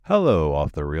Hello,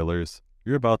 off the reelers.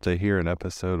 You're about to hear an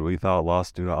episode we thought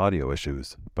lost due to audio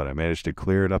issues, but I managed to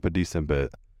clear it up a decent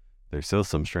bit. There's still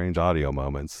some strange audio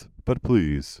moments, but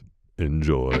please,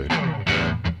 enjoy.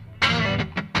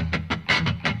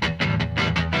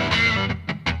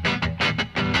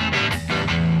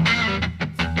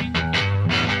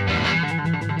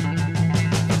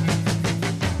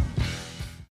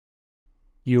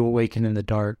 You awaken in the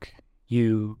dark.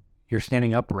 You're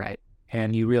standing upright,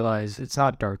 and you realize it's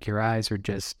not dark. Your eyes are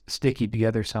just sticky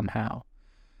together somehow.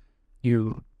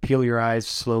 You peel your eyes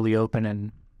slowly open,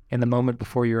 and in the moment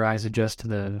before your eyes adjust to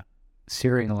the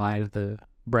searing light of the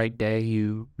bright day,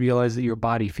 you realize that your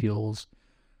body feels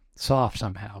soft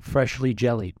somehow, freshly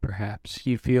jellied perhaps.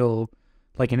 You feel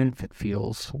like an infant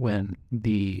feels when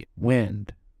the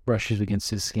wind brushes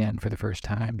against his skin for the first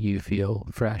time. You feel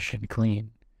fresh and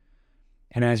clean.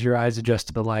 And as your eyes adjust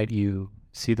to the light, you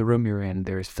see the room you're in.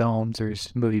 There's films,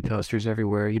 there's movie posters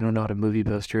everywhere. You don't know what a movie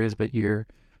poster is, but you're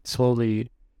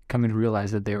slowly coming to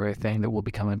realize that they're a thing that will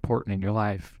become important in your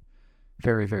life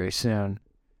very, very soon.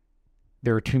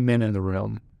 There are two men in the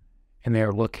room, and they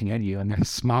are looking at you, and they're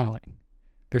smiling.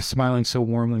 They're smiling so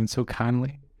warmly and so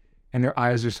kindly, and their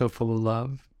eyes are so full of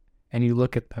love. And you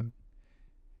look at them,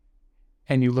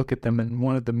 and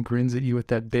one of them grins at you with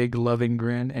that big, loving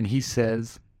grin, and he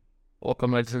says,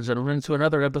 "Welcome, ladies and gentlemen, to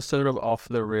another episode of Off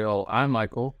the Reel. I'm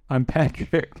Michael. I'm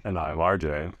Patrick. And I'm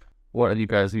RJ. What have you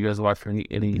guys watched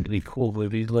any cool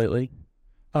movies lately?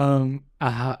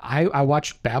 I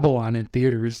watched Babylon in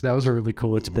theaters. That was a really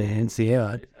cool experience.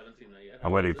 Yeah,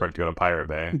 I'm waiting for it to go to Pirate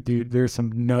Bay. dude, there's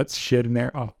some nuts shit in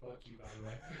there. Oh, fuck you, by the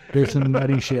way. There's some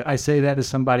nutty shit. I say that as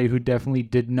somebody who definitely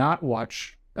did not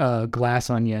watch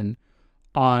Glass Onion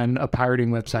on a pirating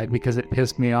website because it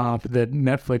pissed me off that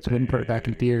Netflix wouldn't put it back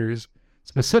in theaters,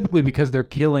 specifically because they're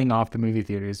killing off the movie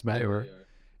theaters. But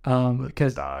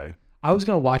because I was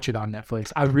gonna watch it on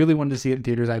Netflix, I really wanted to see it in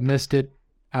theaters. I missed it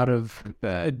out of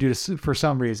for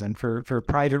some reason, for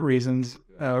private reasons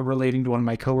relating to one of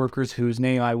my coworkers whose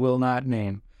name I will not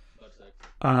name.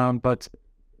 But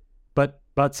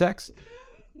sex.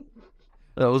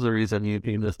 That was the reason you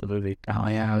missed the movie. Oh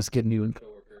yeah, I was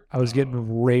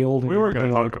getting railed. We were going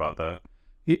to talk about that.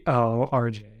 Oh,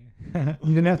 RJ.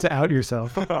 You didn't have to out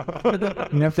yourself. You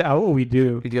didn't have to out what we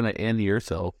do. You're gonna end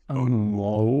yourself. Oh,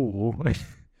 whoa.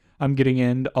 I'm getting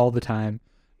in all the time.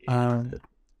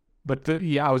 But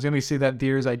I was going to see that in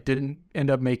theaters. I didn't end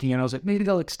up making it. I was like, maybe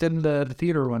they'll extend the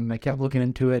theater one. And I kept looking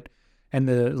into it. And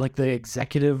the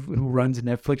executive who runs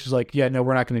Netflix was like, yeah, no,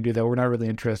 we're not going to do that. We're not really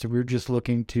interested. We're just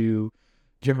looking to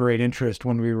generate interest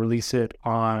when we release it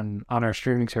on our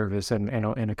streaming service in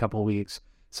a couple of weeks.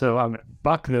 So I'm going to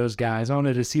fuck those guys. I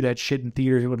wanted to see that shit in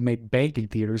theaters. It would have made bank in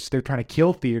theaters. They're trying to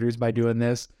kill theaters by doing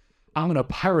this. I'm going to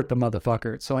pirate the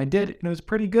motherfucker. So I did, and it was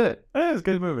pretty good. Yeah, it was a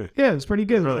good movie. Yeah, it was pretty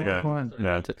good. Really good. Fun.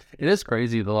 Yeah. It is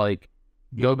crazy to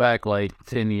go back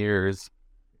 10 years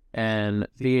and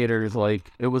theaters,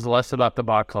 it was less about the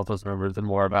box office numbers and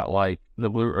more about the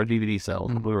DVD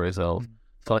sales, the Blu-ray sales.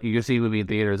 So you can see a movie in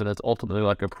theaters, and it's ultimately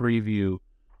a preview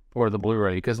for the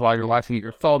Blu-ray. Because while you're watching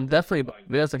your phone, definitely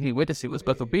there's you wait to see what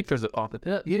special features on the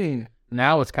tip. Yeah.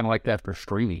 Now it's kind of like that for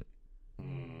streaming.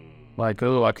 I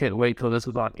can't wait till this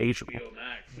is on HBO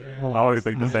Max. I always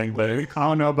think the same thing. I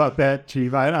don't know about that,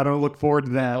 Chief. I don't look forward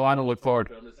to that. No, I don't look forward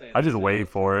to it. I just wait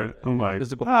for it. I'm like,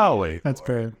 I'll wait. That's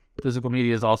fair. Physical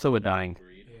media is also a dying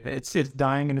breed. It's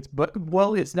dying, and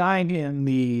it's dying in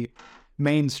the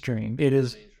mainstream. It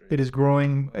is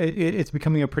growing. It's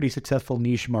becoming a pretty successful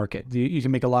niche market. You can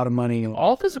make a lot of money.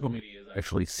 All physical media is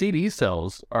actually CD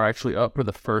sales are actually up for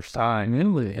the first time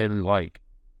in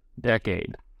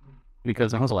decade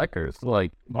because of collectors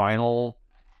vinyl,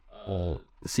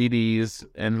 CDs,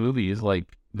 and movies.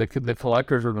 The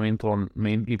collectors are the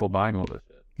main people buying all this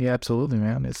shit. Yeah, absolutely,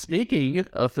 man. Speaking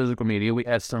of physical media, we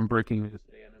had some breaking news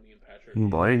today. Me and Patrick.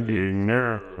 Breaking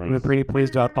news. We're pretty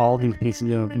pleased about all these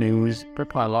pieces of news.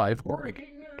 Rip my life.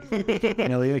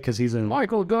 Because he's in.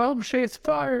 Michael Gum shades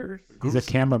fires. He's a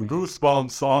cameraman.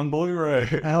 Goosebumps on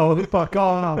Blu-ray. Oh, fuck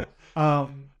off.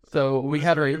 So we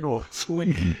had our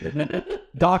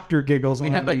Dr. Giggles. we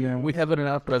have an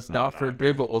announcement as Dr.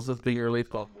 Giggles is being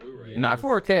released on Blu-ray, not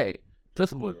 4K,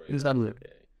 just Blu-ray. It's not 4K.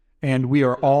 And we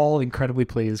are all incredibly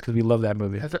pleased because we love that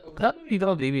movie. That movie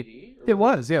on DVD? It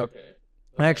was, yeah. Okay.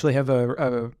 I actually have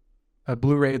a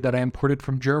Blu-ray that I imported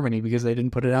from Germany because they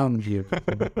didn't put it out in view.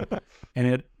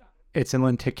 And it's in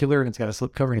lenticular and it's got a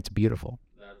slipcover and it's beautiful.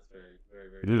 That's very, very,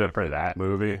 very. You did it for that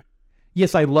movie?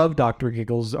 Yes, I love Dr.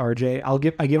 Giggles, RJ. I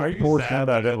give Are it you 4. sad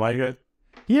I didn't like it?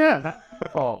 Yeah.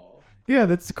 Oh. Yeah,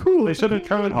 that's cool. They should have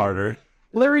tried harder.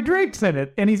 Larry Drake's in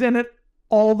it, and he's in it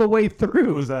all the way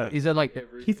through. Who's that? He's in like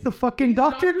every. He's the fucking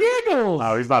Dr. Giggles.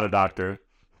 Oh, he's not a doctor.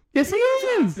 Yes, he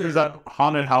is. He's a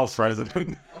haunted house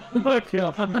resident. You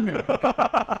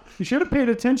should have paid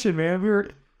attention, man. We were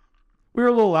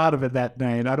a little out of it that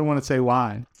night. I don't want to say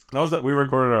why. We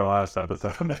recorded our last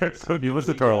episode there, so if you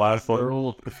listen to our last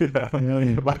one,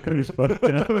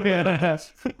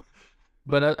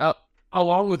 But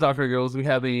along with Dr. Giggles, we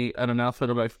have an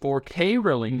announcement about 4K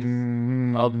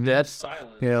release of Dead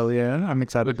Silence. Hell yeah, I'm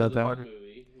excited which about is a hard that.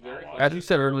 movie. As you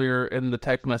said earlier in the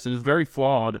text message, it's very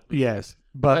flawed, Yes,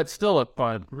 but but it's still a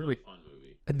fun, really fun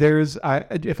movie. there's,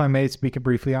 if I may speak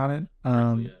briefly on it,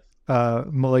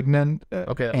 Malignant,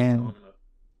 Okay. and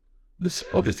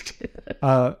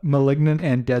Malignant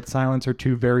and Dead Silence are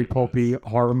two very pulpy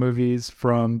horror movies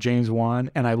from James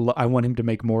Wan, and I want him to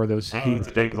make more of those.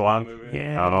 it's James Wan movie.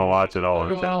 Yeah. I don't watch it all.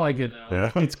 I like it now.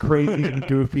 Yeah, It's crazy and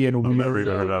goofy and I've never weird,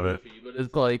 even heard of it. But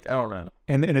it's like, I don't know.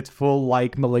 and it's full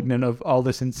like Malignant of all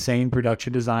this insane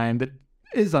production design that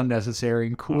is unnecessary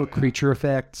and cool creature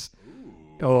effects.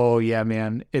 Oh yeah,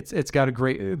 man! It's got a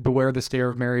great Beware the Stare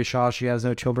of Mary Shaw. She has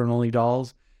no children, only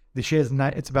dolls.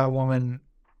 It's about a woman,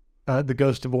 the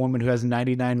ghost of a woman who has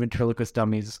 99 ventriloquist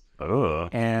dummies. Ugh.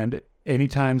 And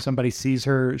anytime somebody sees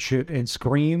her and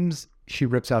screams, she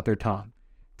rips out their tongue.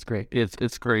 It's great.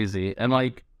 It's crazy, and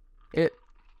like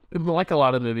like a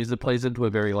lot of movies, it plays into a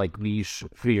very like niche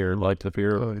fear, like the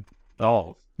fear of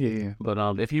dolls. Yeah.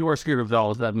 But if you are scared of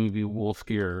dolls, that movie will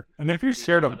scare. And if you're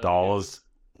scared of dolls,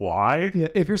 why? Yeah.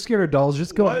 If you're scared of dolls,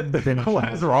 just go ahead and finish.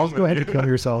 What is wrong Just go with ahead you? and kill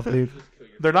yourself, dude.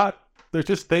 They're not. They're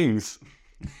just things.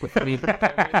 I mean,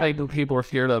 everything that people are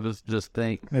scared of is just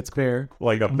think. That's fair.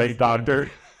 Like a fake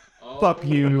doctor. Fuck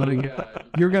you.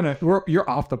 You're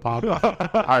off the pop.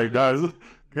 All right, guys.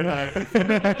 Good night.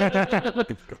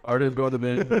 I didn't go to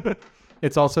bed.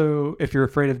 It's also, if you're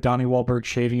afraid of Donnie Wahlberg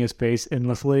shaving his face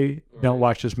endlessly, don't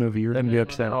watch this movie. You're gonna be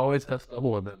upset. Always has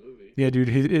double in that movie. Yeah,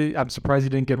 dude. I'm surprised he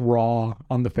didn't get raw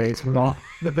on the face. Raw.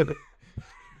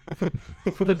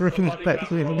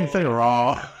 Say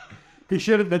raw. He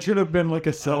should have. That should have been like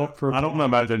a setup for. I don't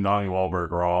imagine Donnie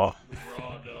Wahlberg raw.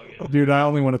 Dude, I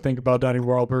only want to think about Donnie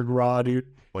Wahlberg raw, dude.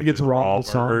 Like He gets his raw raw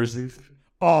songs. burgers.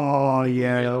 Oh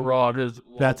yeah, Rod is.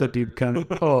 that's a deep cut.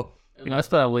 Oh, And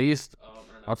that's not least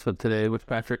announcement today, which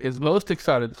Patrick is most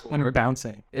excited I'm for,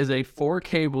 bouncing. is a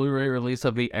 4K Blu-ray release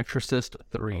of The Exorcist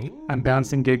 3. I'm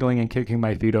bouncing, giggling, and kicking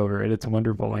my feet over it. It's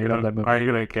wonderful. I love that movie. Are you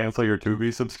gonna cancel your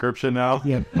Tubi subscription now?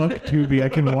 Yeah, fuck Tubi. I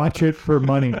can watch it for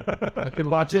money. I can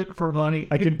watch it for money.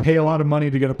 I can pay a lot of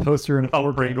money to get a poster and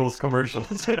All Pringles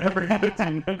commercials every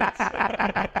 15 minutes.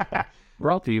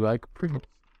 Brought to you by Pringles.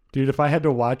 Dude, if I had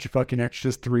to watch fucking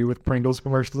Extras 3 with Pringles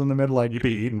commercials in the middle, You'd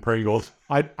be eating Pringles.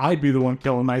 I'd be the one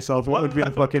killing myself. What would be the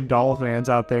fucking doll fans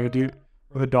out there, dude?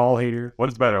 Or the doll hater.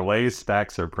 What's better, Lay's,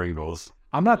 Stacks, or Pringles?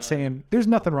 I'm not saying there's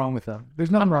nothing wrong with them.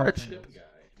 There's nothing wrong with them.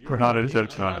 We're not a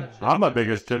chip guy. I'm the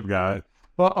biggest chip guy.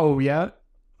 Well, oh yeah.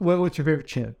 What's your favorite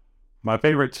chip? My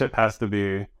favorite chip has to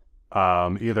be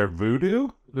either Voodoo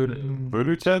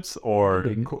chips or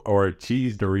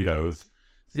cheese Doritos.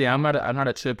 See, I'm not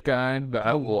a chip guy, but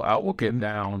I will get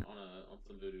down on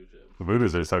some voodoo chips. The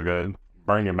Voodoo's are so good.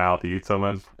 Burn your mouth, you eat so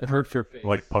much. It hurts your face.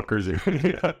 Like puckers you.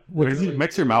 It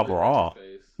makes your mouth raw.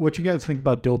 What you guys think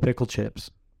about dill pickle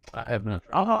chips? I have not.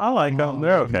 I like them.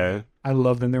 They're okay. I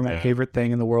love them. They're my Yeah. favorite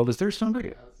thing in the world. Is there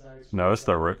somebody? No, it's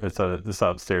this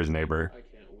upstairs neighbor.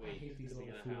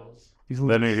 These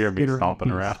Then you hear me skitter-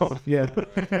 stomping around. Yeah.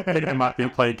 I might be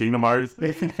playing Kingdom Hearts.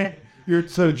 You're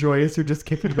so joyous. You're just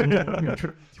kicking them,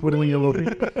 twiddling your little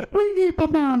feet.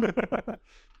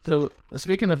 So,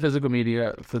 speaking of physical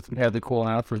media, since we had the cool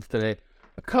announcements today,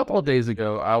 a couple of days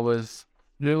ago, I was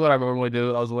doing what I normally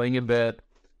do. I was laying in bed,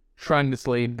 trying to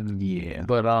sleep. Yeah.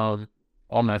 But on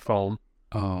my phone,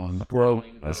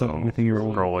 scrolling. That's Something you're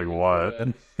scrolling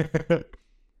what?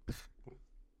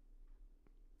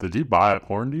 Did you buy a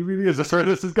porn DVD? Is this where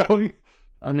this is going?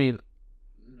 I mean,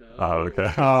 Oh,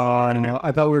 okay. Oh, no.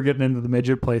 I thought we were getting into the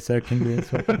midget play section. Dude.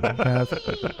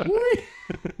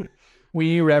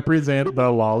 We represent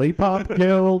the Lollipop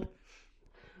Guild.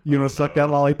 You want to suck that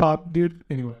lollipop, dude?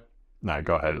 Anyway. Nah,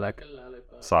 go ahead. like a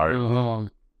lollipop. Sorry.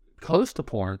 Close to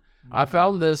porn. I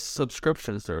found this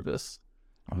subscription service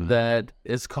that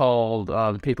is called,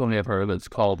 people may have heard of it, it's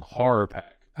called Horror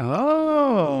Pack.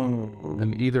 Oh.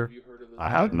 And either of you heard of it? I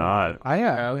have not. I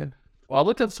have. Well, I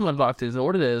looked up some boxes, and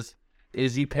what it is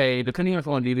you pay, depending on if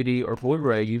you want DVD or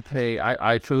Blu-ray, you pay,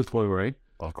 I chose Blu-ray,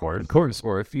 Of course. Of course.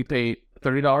 or if you pay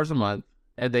 $30 a month,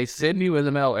 and they send you in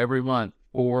the mail every month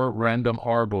 4 random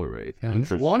horror Blu-rays.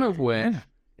 Interesting. One of which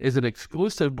is an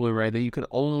exclusive Blu-ray that you can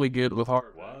only get with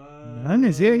horror.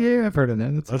 Yeah, I've heard of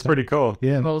that. That's pretty cool.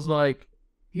 Yeah. And I was like,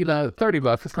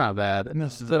 $30, it's not bad.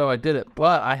 And so I did it.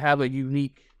 But I have a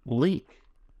unique link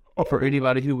for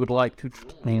anybody who would like to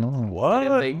join. What?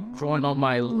 If they join on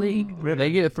my link,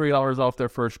 they get $3 off their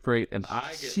first crate, and I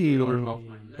get $3 off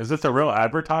my next. Is this a real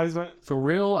advertisement? For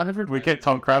real, We can't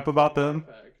talk crap about them.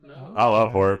 I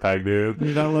love Horror Pack, dude.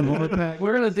 You don't love Horror Pack?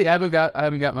 We're gonna see. I haven't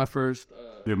got my first.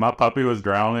 Dude, my puppy was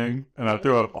drowning, and I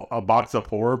threw a box of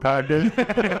Horror Pack in,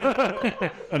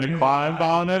 and it climbed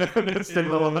on it, and it stayed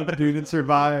a little bit. Dude, it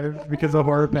survived because of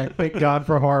Horror Pack. Thank God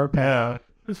for Horror Pack.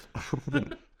 Yeah.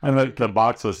 And the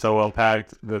box was so well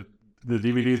packed that the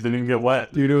DVDs didn't even get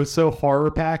wet. Dude, it was so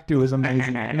horror packed. It was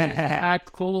amazing.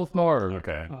 Act full of horror.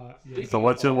 Okay. So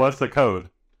what's the code?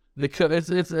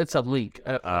 It's a link.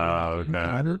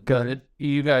 Okay. Good.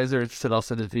 You guys are interested? I'll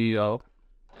send it to you.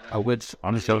 Which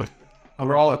I'm just gonna.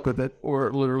 We're all up with it.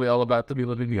 we're literally all about to be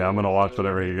living. Yeah, I'm gonna watch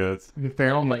whatever he gets.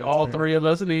 Fair. Like all three of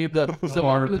us need the so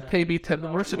pay me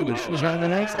 $10 to do this. the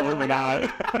next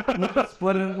one.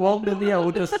 Split it. Well, yeah,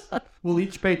 we'll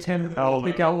each pay 10. I'll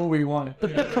Pick out what we want. So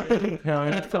I'm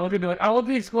gonna be like, I want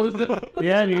the exclusive.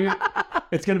 Yeah, dude.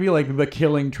 It's gonna be like the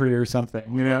Killing Tree or something.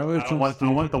 You know, it's I want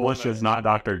the wishes, not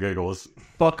Dr. Giggles.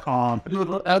 fuck on.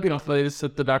 That'd be funny to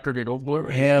sit the Dr. Giggles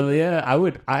Blu-ray. Hell yeah,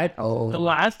 The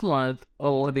last month,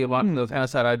 the amount of kind of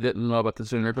sad I didn't know about the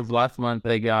sooner because last month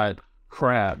they got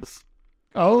crabs.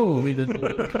 We did.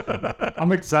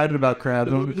 I'm excited about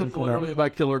crabs. It's literally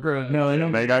about killer crabs. No, they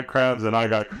don't. They got crabs, and I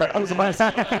got crabs.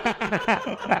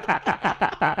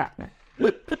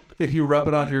 If you rub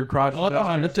it on your crotch, Hold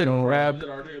on, it's a crab.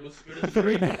 Even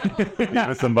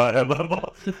some butthead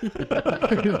level.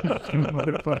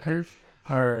 motherfuckers.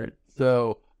 All right.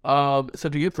 So to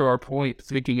get to our point,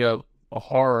 speaking of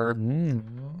horror,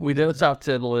 we did a top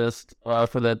 10 list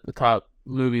for the top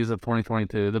movies of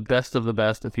 2022, the best of the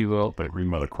best, if you will. They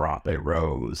remother crop. They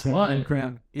rose. One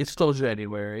crab. It's still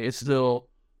January. We're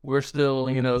still,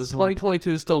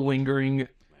 2022 is still lingering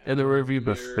in the rearview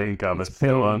The mirror. stink of it's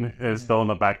still in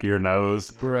the back of your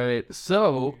nose. Right.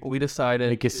 So we decided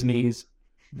Make you sneeze.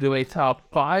 do a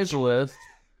top 5 list,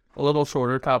 a little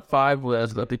shorter top 5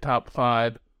 list of the top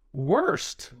 5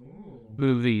 worst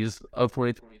movies of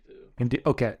 2022.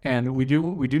 Okay, and we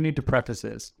do need to preface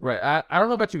this. Right. I don't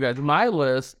know about you guys. My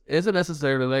list isn't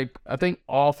necessarily like, I think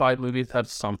all 5 movies have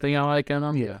something I like in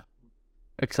them. Yeah.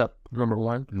 Except number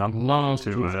 1. Number 2,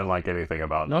 I didn't like anything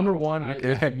about it. Number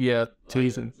 1, yeah.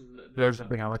 Season. There's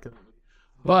something I like in them.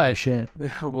 But Shit.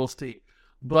 we'll see.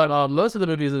 But most of the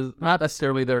movies they're not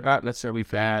necessarily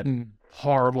bad,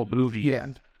 horrible movies. Yeah.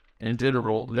 In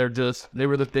general, they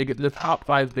were the top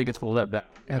 5 biggest will let down.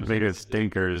 The biggest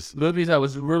stinkers. Movies I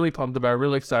was really pumped about,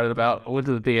 really excited about. I went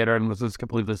to the theater and was just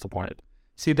completely disappointed.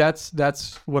 See, that's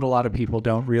what a lot of people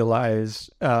don't realize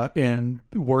in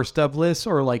worst of lists,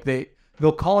 or like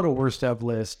they'll call it a worst of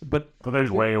list, but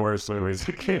There's way worse movies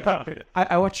that came out.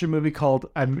 I watched a movie called,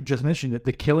 I just mentioned it,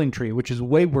 The Killing Tree, which is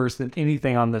way worse than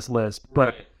anything on this list.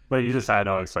 But But you just had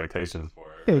no expectations for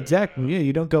it. exactly, yeah,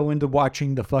 you don't go into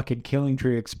watching The fucking Killing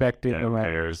Tree expecting Yeah, who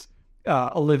cares?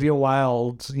 Olivia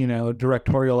Wilde's,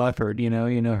 directorial effort,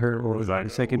 her was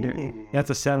that? secondary. That's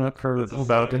a setup for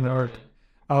About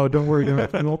Oh, don't worry, we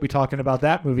won't be talking about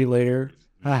that movie later.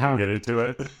 get into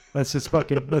it. Let's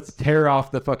tear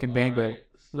off the fucking Bang.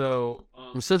 So,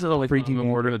 since it's only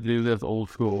freaking, we're going to do this old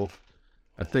school.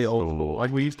 I say old school.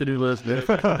 Like we used to do this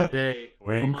day.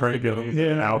 We ain't cranking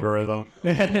algorithm.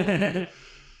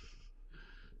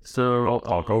 So, Don't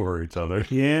talk over each other.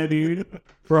 Yeah, dude.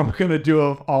 We're all gonna do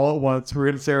them all at once. We're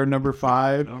gonna say our number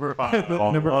 5. Number 5.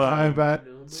 Number 5 at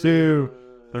 2,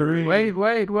 3. wait,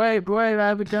 I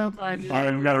haven't done mine. All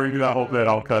right, we gotta redo that whole bit.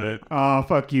 I'll cut it. Oh,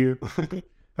 fuck you.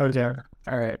 Oh, there.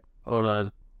 All right. Hold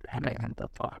on. What the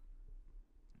fuck?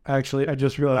 Actually, I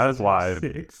just realized That is why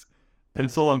 6.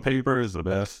 pencil and paper is the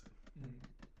best.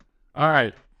 All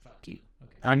right.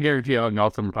 I can guarantee you, y'all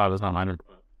some probably is not mine.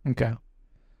 Okay.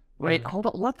 Wait, hold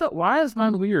on. Why is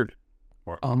mine weird?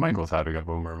 Or Michael's having a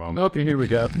boomer moment. Okay, here we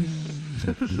go.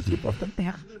 Let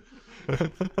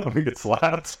me get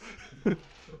slapped.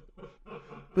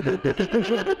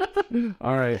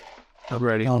 All right. I'm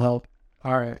ready. I'll help.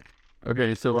 All right.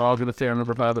 Okay, so we're all going to say our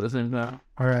number 5 at the same time.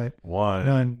 All right. 1.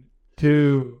 1,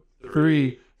 2,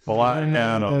 3. Black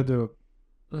Adam. Do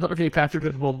it. Okay, Patrick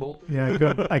is bumble. Yeah,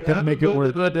 I couldn't make it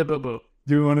work.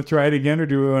 Do we want to try it again, or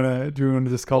do we want to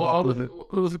just call it with it?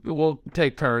 We'll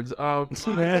take turns. That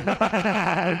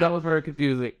was very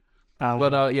confusing.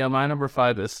 But yeah, my number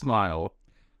 5 is Smile.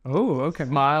 Oh, okay.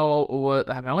 Smile. What?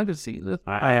 Have I only been seeing this?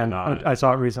 I am not. I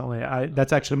saw it recently.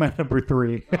 That's actually my number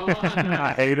 3.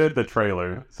 I hated the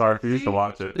trailer. Sorry for you to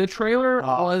watch it. The trailer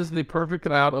was the perfect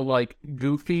amount of like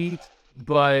goofy,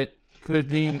 but could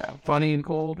be funny and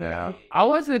cool. Yeah. I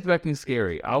wasn't expecting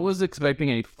scary. I was expecting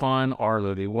a fun R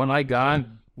movie. What I got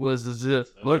was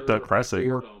just Looked depressing.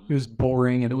 It was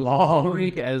boring and long.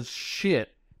 boring as shit.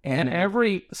 And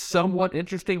every somewhat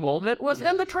interesting moment was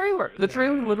in the trailer. The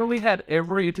trailer literally had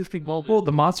every interesting moment. Well,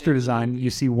 the monster design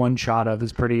you see one shot of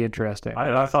is pretty interesting.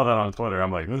 I saw that on Twitter.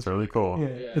 I'm like, this is really cool.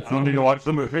 I don't need to watch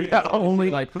the movie.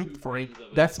 Only Like frame.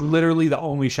 that's literally the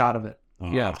only shot of it.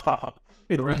 Yeah.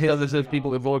 The rest of it is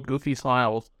people evoke goofy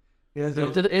smiles.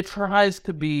 It tries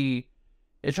to be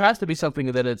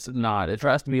something that it's not. It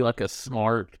tries to be like a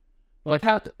smart, like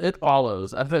how it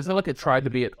follows. I feel like it tried to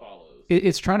be it follows.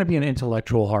 It's trying to be an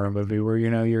intellectual horror movie where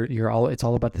it's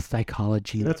all about the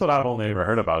psychology. That's what I've only ever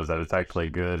heard about, is that it's actually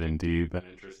good and deep and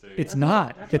interesting. It's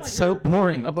not. It's so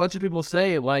boring. A bunch of people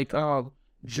say like,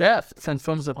 Jeff sends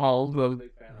films at home,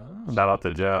 Shout out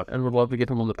to Jeff. and would love to get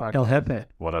him on the podcast. El Jefe.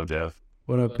 What up, Jeff?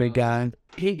 What a big guy.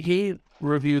 He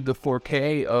reviewed the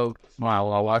 4K of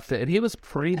Smile. I watched it, and he was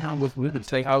pretty down with it,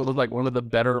 saying how it was like one of the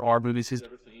better R movies he's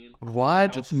ever seen.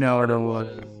 What? No.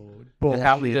 And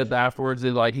how he did afterwards,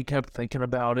 he kept thinking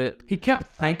about it, He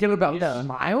kept thinking about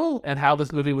Smile? and how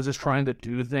this movie was just trying to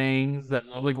do things that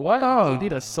I'm like, what? Oh, you need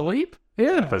to sleep?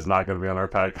 Yeah. Jeff is not going to be on our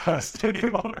podcast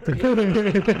anymore.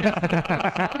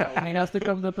 He has to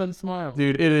come up and smile.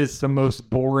 Dude, it is the most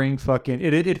boring fucking.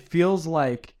 It feels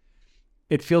like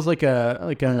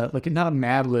a not a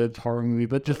Mad Libs horror movie,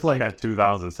 but just like Like a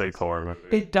 2006 horror movie.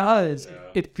 it does.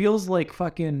 It feels like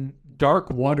fucking Dark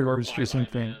Waters or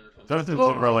something. Justin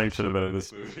Timberlake should have been in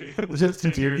this movie.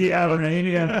 Yeah, right.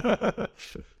 Yeah.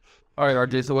 All right,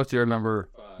 RJ, so what's your number?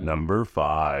 Number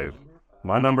 5.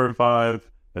 My number 5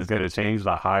 is going to change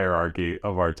the hierarchy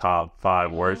of our top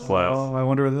 5 worst lists. Oh, I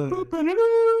wonder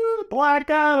the Black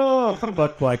Adam.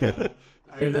 Fuck Black Adam.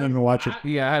 I didn't even watch it.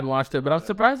 Yeah, I hadn't watched it, but I'm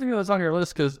surprised it was on your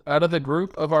list because out of the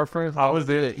group of our friends,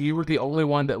 you were the only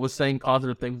one that was saying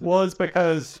positive things. Well, it's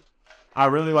because I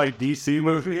really like DC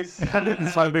movies.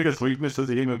 It's my biggest weakness as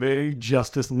a human being.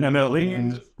 Justice League. And it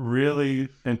leaned really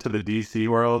into the DC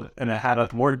world, and it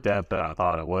had more depth than I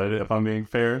thought it would, if I'm being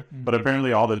fair. But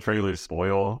apparently all the trailers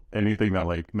spoil anything that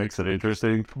like makes it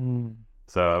interesting.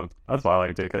 So that's why I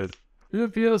liked it, because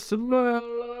If you smell,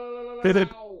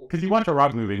 you watch a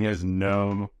rock movie and he has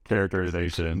no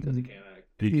characterization.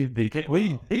 He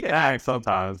can act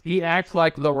sometimes. he acts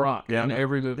like The Rock Yeah. in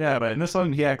every movie. Yeah, but in this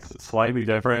one he acts slightly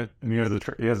different, and he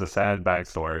has a sad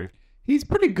backstory. He's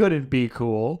pretty good at Be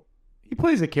Cool. He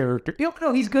plays a character.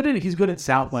 No, he's good at it. He's good at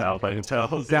Southland. Southland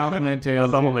Tales. Southland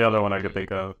Tales. That's the only other one I could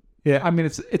think of. Yeah, I mean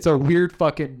it's a weird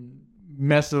fucking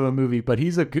mess of a movie, but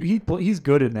he's good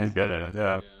in it. Good in it,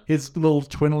 yeah. His little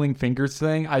twiddling fingers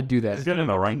thing, I'd do He's that. good in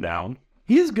the rundown.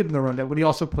 He is good in the rundown, but he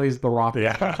also plays the Rock.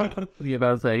 Yeah. You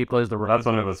about to say he plays The Rock. That's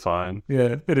when it was fun.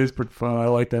 Yeah, it is pretty fun. I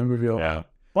like that movie. Yeah.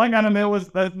 Black Adam,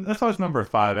 that's why it's number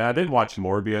 5. And I didn't watch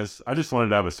Morbius. I just wanted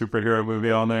to have a superhero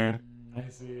movie on there. I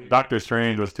see. Doctor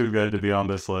Strange was too good to be on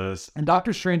this list. And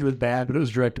Doctor Strange was bad, but it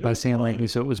was directed by Sam Raimi,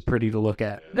 so it was pretty to look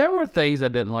at. There were things I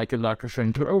didn't like in Doctor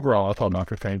Strange, but overall I thought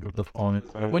Doctor Strange was fun.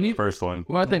 When you First one.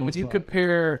 Well, I think when you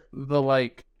compare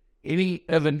any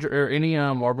Avenger or any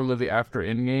Marvel movie after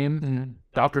Endgame,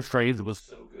 Doctor Strange was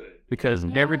so good because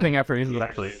everything after Endgame was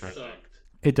Actually,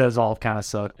 It does all kind of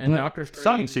suck. and Doctor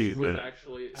Strange Shang-Chi was was-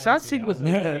 actually Shang-Chi was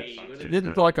it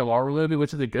didn't feel like a Marvel movie,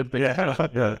 which is a good thing. yeah.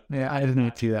 Yeah, I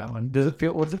didn't see that one. What does it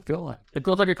feel like? It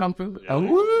feels like a kung fu movie.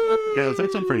 Yeah, it's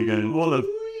actually pretty good. Well,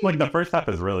 the first half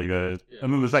is really good.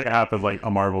 And then the second half is like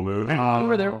a Marvel movie.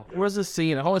 Remember there was a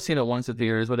scene, I've only seen it once in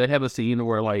theaters, but they have a scene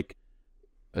where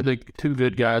the two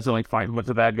good guys are fighting with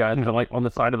the bad guys and they're on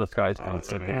the side of the sky.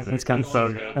 That's kind of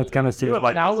so good. That's kind of serious.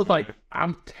 And I was like,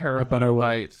 I'm terrified of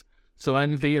heights. So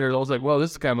in theaters, I was like, well, this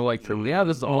is kind of yeah,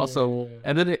 this is awesome.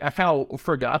 And then I kind of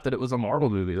forgot that it was a Marvel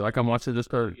movie. Like I'm watching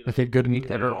just a good and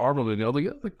Marvel movie. I was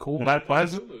like, that's cool. And that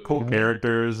has cool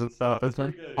characters and stuff. It's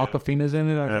like, Aquafina's in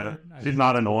it. yeah. She's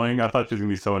not annoying. I thought she was going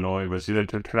to be so annoying, but she did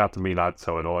turn out to be not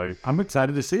so annoying. I'm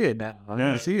excited to see it now. I'm Yeah.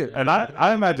 gonna see it. And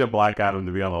I imagine Black Adam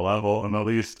to be on the level, and at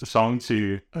least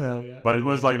Shang-Chi. But it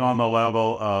was on the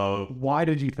level Why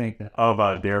did you think that?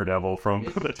 of Daredevil from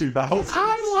the 2000s.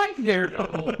 I like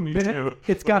Daredevil. Me too.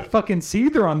 It's got fucking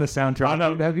Seether on the soundtrack. I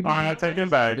know. Have you- I take it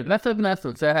back. That's an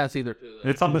essence. That has either.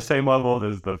 It's on the same level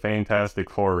as the Fantastic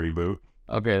Four reboot.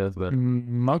 Okay, that's good.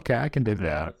 Okay, I can do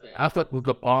that. Yeah. I thought with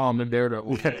the bomb and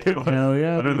Daredevil. Hell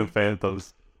yeah. Better than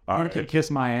Phantoms. All You right. can kiss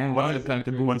my ass.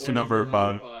 What's your number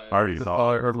 5? I already saw.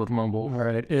 All I heard was mumble. All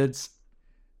right,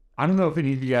 I don't know if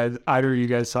either of you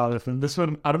guys saw this one. This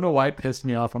one, I don't know why it pissed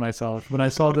me off when I saw it. When I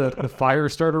saw the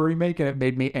Firestarter remake, and it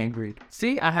made me angry.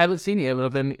 See, I haven't seen it, but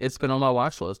then it's been on my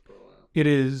watch list. It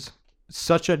is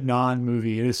such a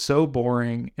non-movie. It is so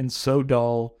boring and so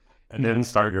dull. And didn't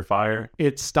start your fire.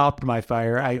 It stopped my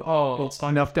fire. It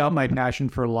snuffed out my passion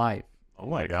for life. Oh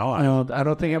my god. I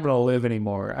don't think I'm gonna live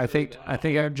anymore. I think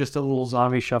I'm just a little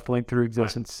zombie shuffling through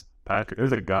existence. Patrick,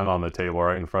 there's a gun on the table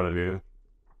right in front of you.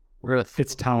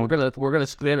 It's town. We're gonna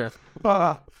spin it.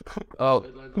 Ah. Oh,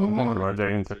 We're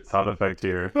doing sound effect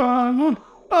here. Ah.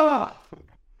 Ah.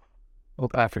 well,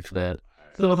 Patrick's dead.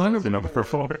 So Number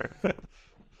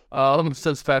 4.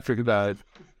 since Patrick died.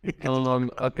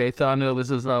 Okay, so I know this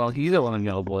is not on either one on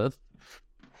your list.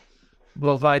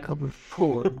 Well, number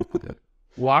 4.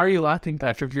 Why are you laughing,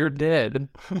 Patrick? You're dead.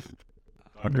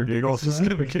 Dr. Giggles is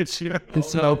gonna get you.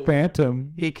 It's no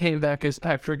phantom. He came back as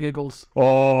Patrick Giggles.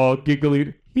 Oh,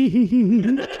 giggly.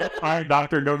 Alright,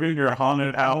 doctor, go get your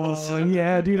haunted house. Oh,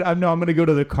 yeah, dude. I'm gonna go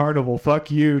to the carnival. Fuck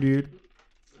you, dude.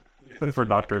 That's where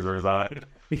doctors reside.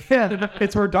 Yeah,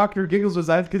 it's where Dr. Giggles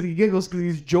resides because he giggles because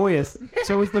he's joyous.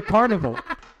 So is the carnival.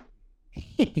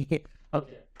 Okay.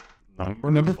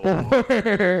 Number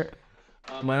 4.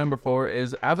 My number 4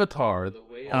 is Avatar. The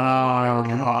Way Oh,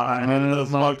 God. This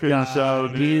fucking show,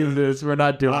 dude. Jesus, we're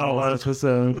not doing this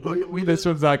episode. This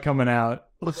one's not coming out.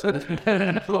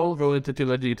 I won't go into too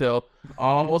much detail.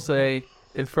 All I will say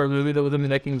is for a movie that was in the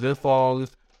making this long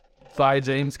by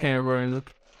James Cameron,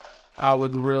 I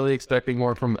was really expecting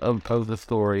more from of the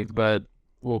story, but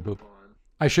we'll move on.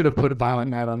 I should have put a Violent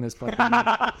Night on this one.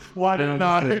 Why did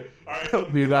not?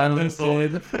 Dude, I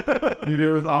understand. Dude,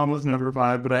 it was almost number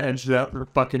 5, but I edged it out for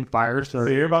fucking fire. So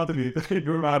you're about to be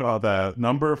you're mad about that.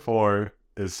 Number 4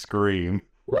 is Scream.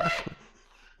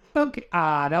 Okay.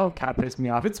 That one kind of pissed me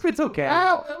off. It's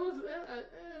okay.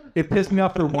 It pissed me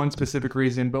off for one specific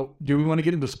reason, but do we want to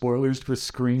get into spoilers for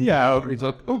Scream? Yeah,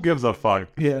 who gives a fuck?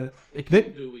 Yeah.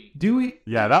 Dewey?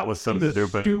 Yeah, that was so The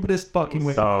stupid. stupidest fucking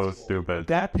way. So stupid.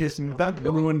 That pissed me. That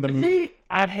ruined the movie. See,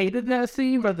 I hated that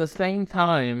scene, but at the same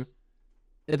time,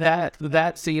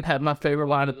 that scene had my favorite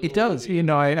line of the It does. movie.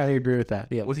 I agree with that.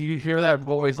 Yeah. Was you hear that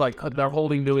voice like they're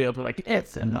holding Dewey up like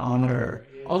it's an honor.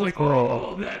 I was like,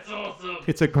 oh, that's awesome.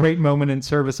 It's a great moment in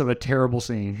service of a terrible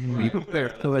scene.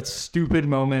 So that stupid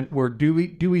moment where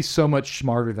Dewey's so much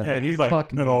smarter than And he's like,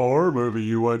 fucking. in a horror movie,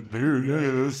 you wouldn't do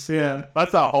this. Yeah.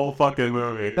 That's a whole fucking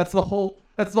movie. That's the whole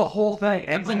thing.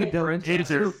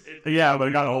 Yeah, but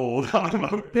it got old.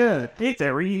 Yeah. It's a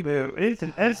reboot.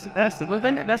 That's the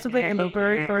thing. In the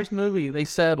very first movie, they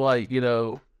said like,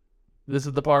 this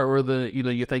is the part where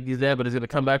you think he's dead, but he's gonna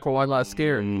come back for one last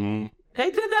scare. Mhm. They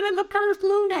did that in the first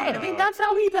movie. I think that's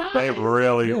how he died. They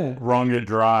really wrung it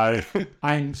dry. It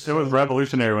was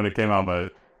revolutionary when it came out,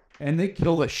 but And they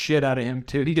kill the shit out of him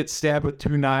too. He gets stabbed with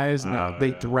 2 knives, and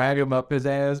they drag him up his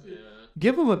ass.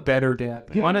 Give him a better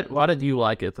death. Why did you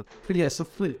like it? Yeah, so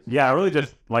yeah, I really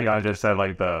just, like I just said,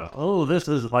 like this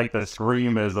is like the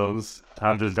Screamisms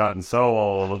have just gotten so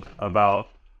old about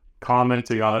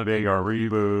commenting on it being a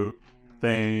reboot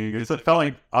thing. It felt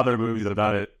like other movies have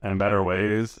done it in better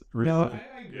ways.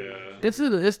 It's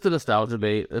the nostalgia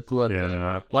bait. It's what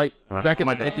like back in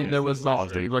the day there was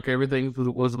nostalgia. like everything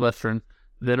was Western.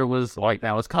 Then it was like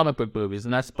now it's comic book movies,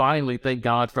 and that's finally, thank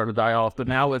God, started to die off. But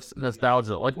now it's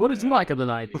nostalgia. Like, what did you like in the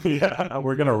 90s? Yeah,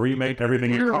 we're gonna remake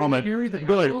everything in comic. You're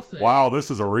like, wow,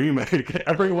 this is a remake.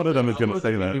 Every one of them is gonna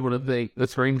say that. You would think the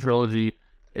Scream trilogy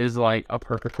is like a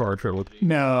perfect horror trilogy.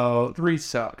 No, 3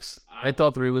 sucks. I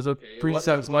thought 3 was okay. 3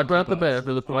 sucks. Like not the best,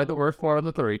 but it's like the worst part of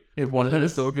the 3. It one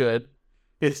It's so good.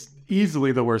 It's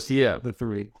easily the worst. Yeah. The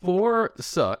 3. 4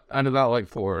 sucked. I did not like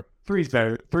 4. 3's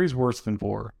better. 3's worse than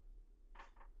 4.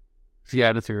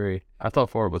 Yeah, that's 3. I thought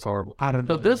 4 was horrible. I don't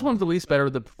know. So this one's at least better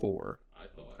than 4. I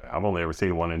thought. I've only ever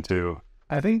seen 1 and 2.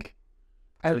 I think.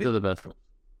 These are the best ones.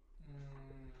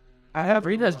 I have.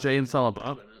 3 has Jay and Silent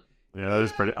Bob in it. Yeah, that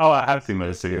is pretty. Oh, I have seen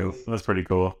those too. That's pretty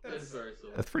cool.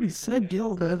 That's pretty sad.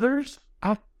 Gil Leathers.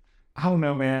 I don't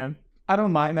know, man. I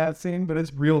don't mind that scene, but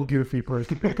it's real goofy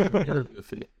person.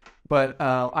 But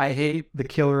I hate the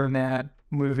killer in that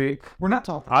movie. We're not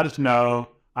talking. I just know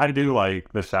I do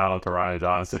like the shout out to Ryan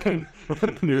Johnson,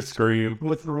 the new Scream.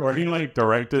 Where he like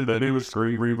directed the new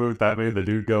Scream reboot that made the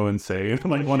dude go insane.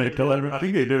 Like want to kill everyone. I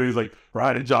think they do. He's like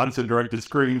Ryan Johnson directed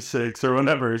Scream 6 or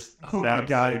whatever. Snap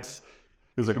guys.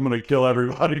 He's like, I'm gonna kill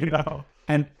everybody now.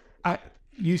 And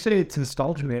you say it's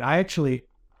nostalgia, man. I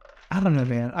don't know,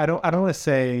 man. I don't want to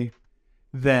say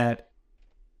that.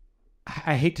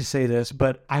 I hate to say this,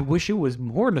 but I wish it was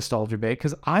more nostalgia bait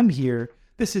because I'm here.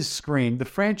 This is Scream. The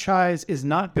franchise is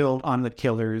not built on the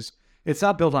killers. It's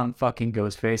not built on fucking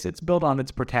Ghostface. It's built on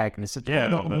its protagonist. It's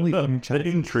The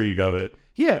intrigue of it.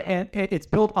 Yeah, and it's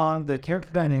built on the character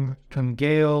dynamic from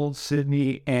Gale,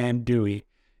 Sidney, and Dewey.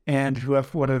 and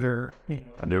what other,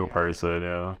 A new person,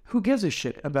 yeah. who gives a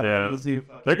shit about Yeah. those new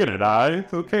They're gonna die.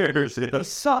 Who cares? They Yeah.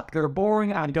 suck. They're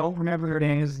boring. I don't remember their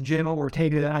names. Jim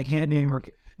Ortega. I can't name her.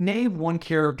 Name one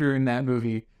character in that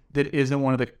movie that isn't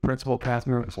one of the principal cast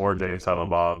members. Or James Silent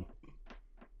Bob.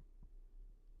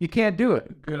 You can't do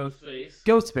it. Ghostface.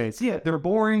 Ghostface. Yeah, they're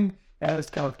boring as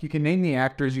fuck. You can name the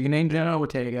actors. You can name Jenna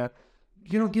Ortega.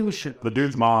 You don't give a shit. The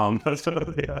dude's mom. That's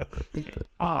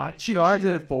yeah. She already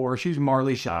did it for. She's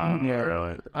Marley Shaw. Yeah.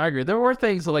 Really. I agree. There were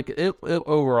things like it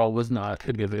overall was not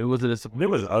good. It was a disappointment.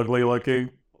 It was ugly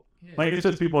looking. Like, it's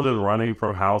just people just running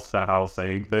from house to house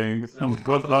saying things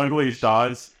with ugly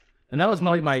shots. And that was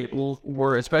my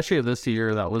worst, especially this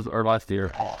year. That was or last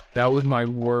year. That was my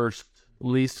worst,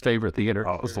 least favorite theater.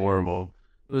 Oh, it was horrible.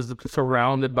 It was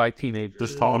surrounded by teenagers.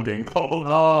 Just talking cold.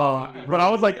 Oh, But I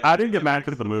was like, I didn't get mad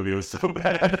because the movie was so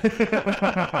bad.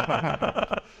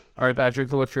 All right, Patrick.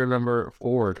 So what's your number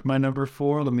 4? my number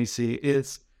 4. Let me see.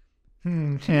 It's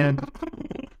and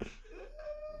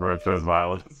Where it shows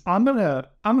violence. I'm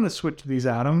gonna switch these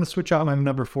out. I'm gonna switch out my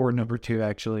number 4 and number 2.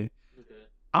 Actually,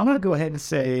 I'm gonna go ahead and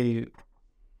say,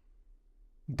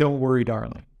 "Don't Worry,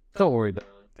 Darling." Don't worry, darling.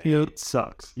 It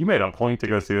sucks. You made a point to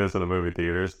go see this in the movie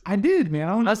theaters. I did,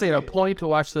 man. I say a point to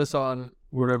watch this on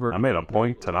whatever. I made a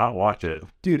point to not watch it.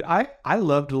 Dude, I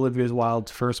loved Olivia Wilde's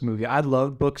first movie. I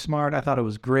loved Booksmart. I thought it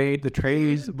was great. The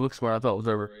trays, Booksmart, I thought was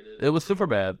overrated. It was super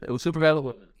bad. It was super bad with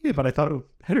women. yeah, but I thought it was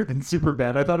better than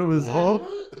Superbad. I thought it was,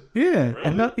 yeah,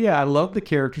 and I love the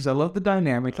characters. I love the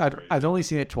dynamics. I've only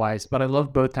seen it twice, but I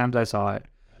loved both times I saw it.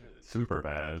 Super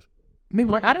bad. I mean,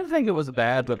 like, I didn't think it was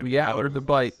bad, but yeah,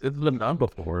 it's been done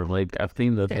before. Like, I've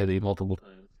seen the movie multiple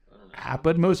times.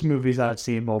 But most movies I've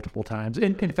seen multiple times.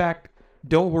 In fact,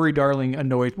 Don't Worry, Darling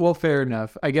annoyed. Well, fair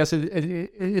enough. I guess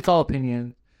it's all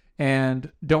opinion. And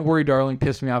Don't Worry, Darling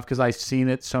pissed me off because I've seen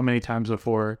it so many times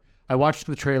before. I watched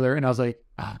the trailer and I was like,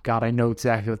 oh, God, I know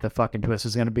exactly what the fucking twist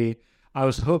is going to be. I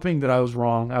was hoping that I was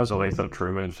wrong. I was So like some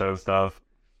Truman Show stuff.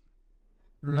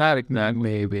 Not exactly.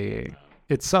 maybe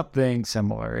it's something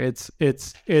similar. It's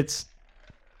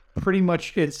pretty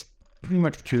much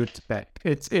what to expect.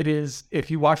 It is. If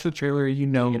you watch the trailer, you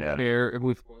know. Here, if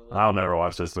we I'll never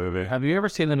watch this movie. have you ever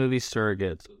seen the movie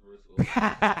Surrogates?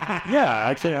 Yeah,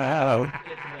 actually I have.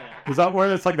 Is that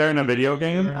where it's like they're in a video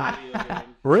game?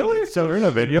 Really? So they're in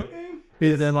a video game?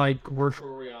 And then like virtual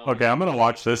reality. Okay, I'm gonna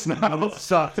watch this now.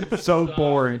 So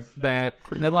boring. That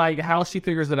and then like how she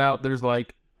figures it out. There's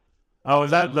like Oh,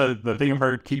 is that the thing of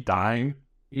her keep dying?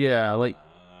 yeah, like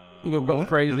we're going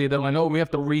crazy. They're like, oh, we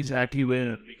have to rejack you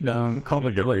in. Call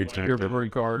it Your memory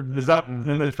card. Is that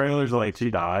in the trailers like she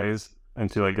dies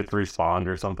and she like gets respawned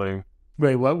or something?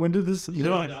 Wait, what? When did this? You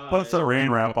know, like puts a rain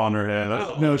wrap on her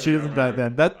head. No, she doesn't die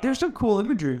then. There's some cool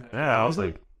imagery. Yeah, I was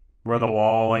like, where the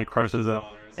wall like crushes it.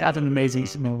 That's an amazing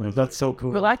moment. That's so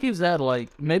cool. But like you said, like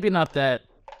maybe not that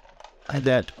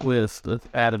twist, the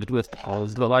added twist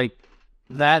pause, but like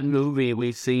that movie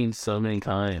we've seen so many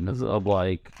times of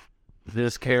like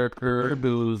this character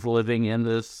who's living in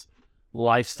this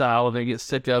lifestyle and they get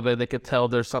sick of it. They could tell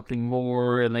there's something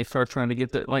more, and they start trying to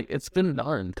get like it's been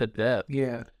done to death.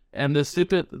 Yeah. And the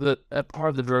stupid that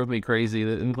part that drove me crazy,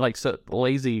 and like so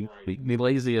lazy, the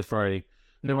laziest Friday.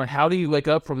 And they're like, how do you wake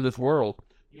up from this world?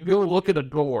 You go look at a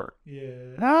door.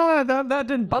 Yeah. No, that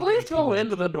didn't. At least go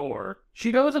into the door.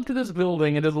 She goes up to this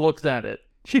building and just looks at it.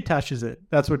 She touches it.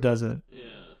 That's what does it. Yeah.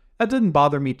 That didn't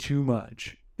bother me too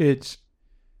much. It's.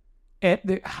 I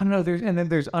don't know.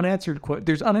 There's unanswered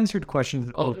questions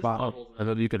that both bother me. I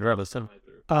know you could drive a semi.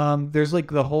 There's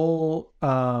like the whole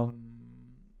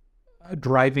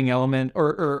driving element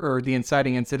or the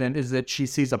inciting incident is that she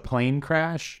sees a plane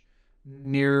crash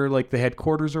near like the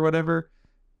headquarters or whatever.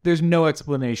 There's no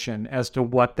explanation as to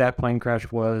what that plane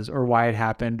crash was or why it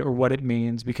happened or what it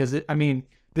means because this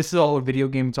is all a video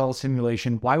game. It's all a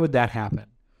simulation. Why would that happen?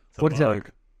 What is that? Like?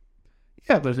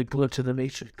 Yeah, but There's a glitch in the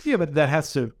matrix. yeah, but that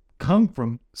has to come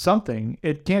from something.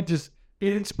 It can't just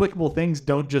inexplicable things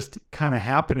don't just kind of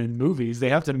happen in movies. They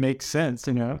have to make sense,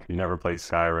 you know. You never played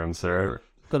Skyrim, sir.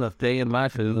 Gonna stay in my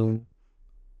food.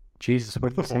 Jesus,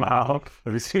 what the Wow.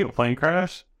 Have you seen a plane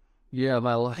crash? Yeah,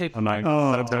 my life. On 9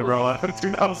 September 11th,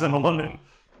 2011.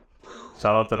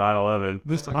 Shout out to 9/11.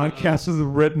 This podcast is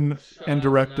written and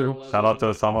directed. Shout out to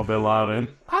Osama bin Laden.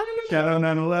 Shout out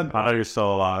 9/11. I know you're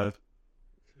still alive.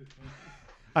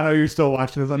 I know you're still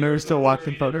watching this. I know you're still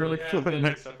watching Early for the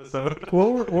next episode.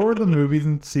 What were the movies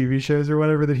and TV shows or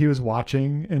whatever that he was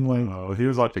watching? And like, Oh, he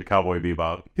was watching Cowboy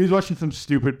Bebop. he was watching some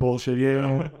stupid bullshit.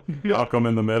 Yeah, Malcolm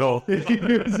in the Middle. he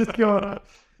was just going on.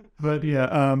 But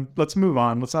yeah, let's move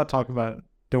on. Let's not talk about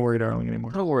Don't Worry Darling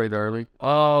anymore. Don't worry, darling.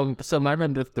 So my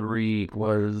number 3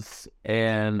 was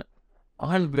an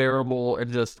unbearable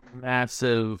and just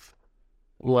massive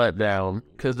letdown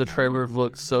because the trailers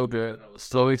looked so good. I was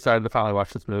so excited to finally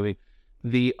watch this movie.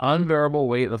 The Unbearable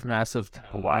Weight of Massive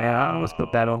Talent. Wow, let's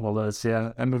put that on the list.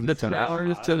 Yeah, I moved The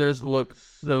trailers looked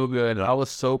so good. I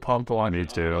was so pumped to watch it. Me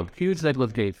too. Huge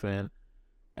Nicolas Cage fan.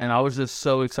 And I was just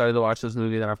so excited to watch this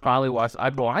movie that I finally watched.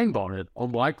 I blindfolded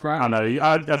on Black Friday. I know.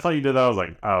 I thought you did that. I was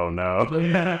like, oh no.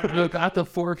 Look, I got the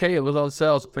 4K. It was on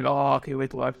sale. So I was like, oh, I can't wait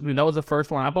to watch. I mean, that was the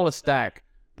first one. I bought a stack.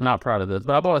 I'm not proud of this,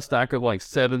 but I bought a stack of like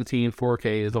 17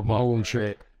 4Ks of my own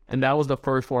shit. And that was the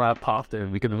first one I popped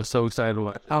in because I was so excited to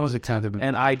watch. I was excited.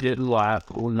 And I didn't laugh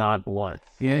not once.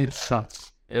 Yeah, it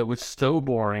sucks. It was so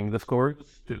boring. The score was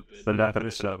stupid. The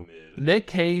definition of Nick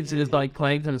Cage is like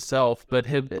playing himself, but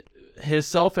his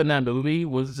self in that movie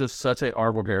was just such a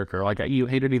horrible character. Like you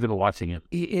hated even watching it.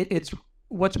 It's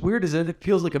what's weird is that it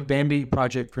feels like a Bambi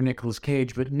project for Nicolas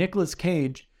Cage, but Nicolas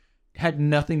Cage had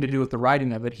nothing to do with the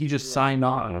writing of it. He just signed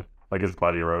on. like his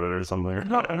buddy wrote it or something.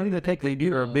 No, I think they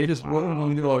do. They just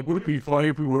like, would it be funny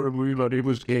if we were a movie about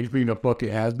Nicolas Cage being a fucking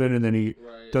has-been, and then he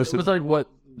does It was like what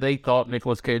they thought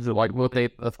Nicolas Cage was like,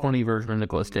 a funny version of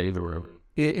Nicolas Cage or whatever.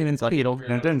 and it's like, And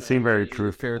it didn't seem very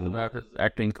true. Fair about his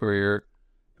acting career.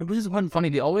 It just wasn't funny.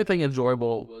 The only thing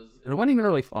enjoyable was, it wasn't even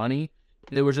really funny.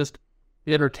 It was just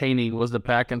entertaining, was the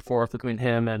back and forth between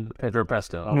him and Pedro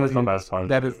Pascal. That's the best part.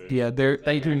 that is, yeah,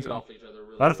 They do off each other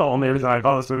really That's the only reason I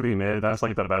call this movie mid. That's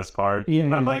like the best part.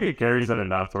 Yeah. I like it carries it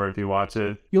enough where if you watch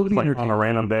it, You'll be like on entertained. a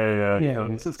random day, Yeah.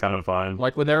 this is kind of fun.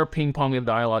 like when they're ping-ponging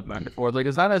dialogue back and forth. Like,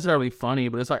 it's not necessarily funny,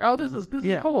 but it's like, oh, this is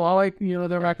cool. I like,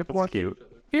 they're back and forth. Cute.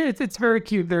 Yeah, it's very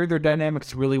cute. Their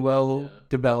dynamics really well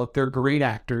developed. They're great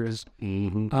actors.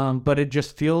 Mm-hmm. But it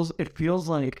just feels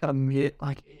like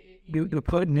you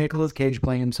put Nicolas Cage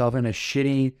playing himself in a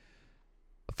shitty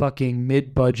fucking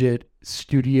mid-budget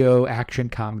studio action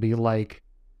comedy like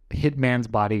Hitman's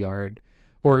Bodyguard,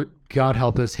 or God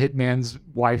help us, Hitman's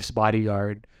Wife's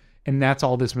Bodyguard. And that's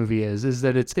all this movie is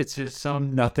that it's just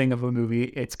some nothing of a movie.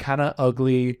 It's kind of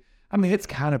ugly. I mean, it's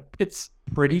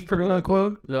pretty, quote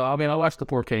unquote. No, I mean, I watched the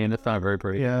 4K and it's not very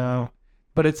pretty. Yeah.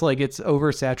 But it's like, it's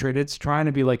oversaturated. It's trying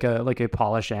to be like a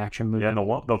polished action movie. Yeah,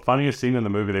 and the funniest scene in the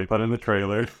movie they put in the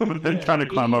trailer, they're trying to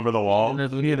climb over the wall. And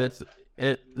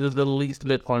there's the least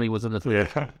bit funny was in the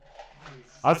Yeah.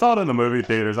 I saw it in the movie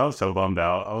theaters. I was so bummed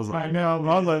out. I was like,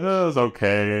 it was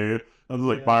okay. I was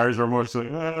like, buyers were more like,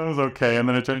 it was okay. And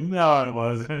then it turned, no, it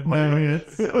wasn't.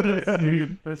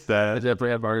 It's sad. I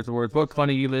definitely had various words. Book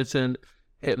funny, you mentioned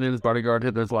Hitman's Bodyguard,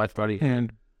 Hitman's Wife Buddy.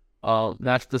 And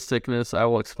That's the Sickness. I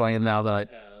will explain now that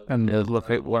look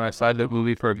at when I signed the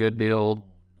movie for a good deal.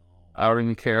 I don't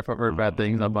even care if I've heard bad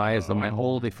things. I buy it. So my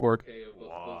whole 4K.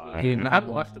 I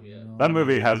haven't watched them yet. That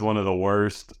movie has one of the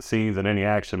worst scenes in any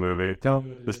action movie.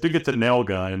 This dude gets a nail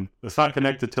gun. It's not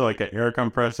connected to like an air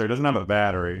compressor. It doesn't have a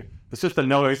battery. It's just a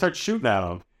nail gun. He starts shooting at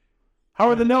him. How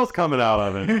are the nails coming out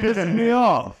of it? It pissed me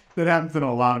off. that happens in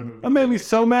a lot of movies. That made me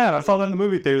so mad. I saw that in the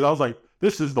movie theaters. I was like,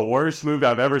 this is the worst movie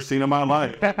I've ever seen in my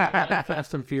life.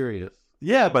 Fast and Furious.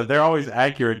 Yeah, but they're always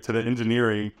accurate to the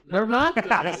engineering. They're not.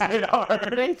 They are.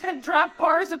 They can drop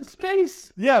bars in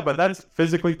space. Yeah, but that's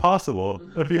physically possible.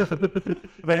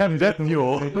 They have jet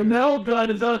fuel. The nail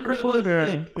gun is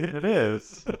unrealistic. It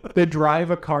is. They drive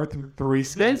a car through 3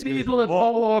 Then people at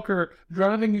Paul Walker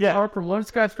driving a car from one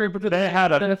skyscraper to the They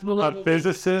had a next.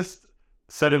 physicist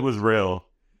said it was real.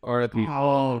 Or at the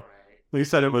Oh, He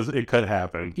said it could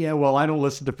happen. yeah. Well, I don't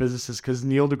listen to physicists because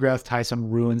Neil deGrasse Tyson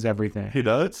ruins everything. He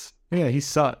does? Yeah, he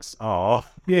sucks. Oh.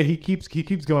 Yeah, he keeps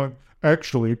going.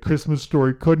 Actually, a Christmas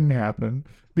Story couldn't happen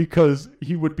because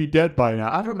he would be dead by now.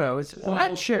 I don't know. It's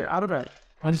shit. I don't know.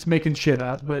 I'm just making shit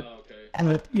up, but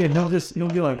yeah, he'll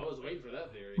be like, was waiting for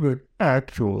that theory. but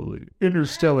actually,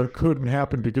 Interstellar couldn't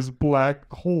happen because black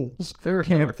holes There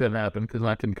can't. can't happen because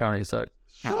I can kind of suck.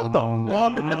 Shut the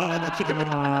fuck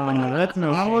That's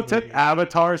no. I will take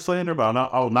Avatar slander, but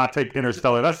I will not take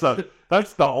Interstellar. That's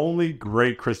the only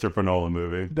great Christopher Nolan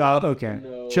movie.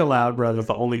 Okay, chill out, brother. That's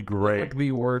the only great.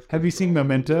 The worst. Have you seen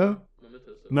Memento?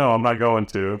 No, I'm not going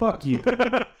to. Fuck you.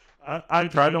 I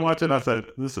tried to watch it and I said,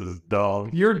 this is dumb.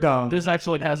 You're dumb. This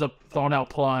actually has a thrown out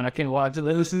plot. I can't watch it.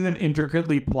 This is an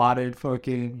intricately plotted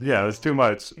fucking. Yeah, it's too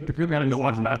much. If you're gonna go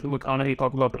watch Matthew McConaughey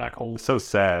talk about black holes. It's so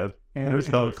sad. And It's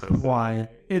so why?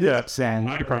 It Yeah. is sad.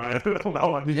 I cried.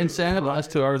 No, Insane. The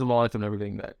last 2 hours of my life and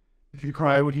everything back. If you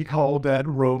cry, would you call that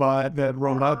robot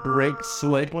Drake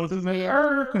Slick? What's his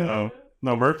name?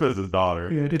 No, Murph is his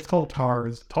daughter. Yeah, it's called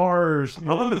Tars. Tars.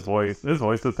 I love his voice. His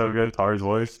voice is so good. Tars'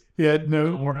 voice. Yeah,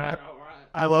 no.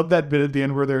 I love that bit at the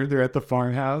end where they're at the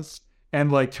farmhouse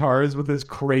And like Charles with his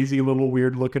crazy little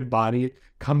weird looking body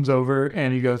comes over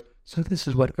and he goes, "So this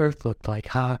is what Earth looked like,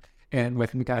 huh?" And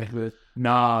with the guy goes,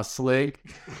 "Nah, Slick."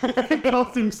 He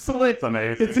calls him Slick. It's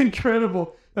amazing. It's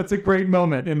incredible. That's a great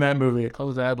moment in that movie. I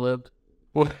was ad-libbed.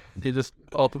 What? He just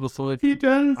called people Slick. He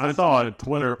does. I saw on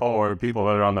Twitter or people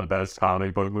that are on the best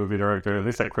comic book movie director,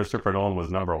 they said Christopher Nolan was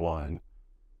 #1.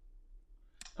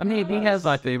 I mean, he has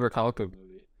my favorite comic book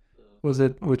movie. Was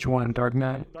it which one? Dark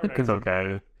Knight? It's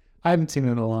okay. I haven't seen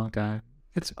it in a long time.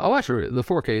 I watched it. The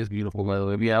 4K is beautiful, by the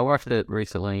way. But yeah, I watched it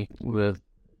recently with.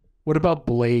 What about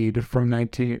Blade from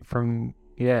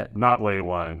Not late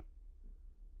one.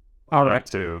 All Right right.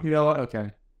 2. You know what?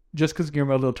 Okay. Just because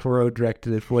Guillermo del Toro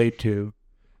directed it, Blade 2.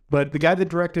 But the guy that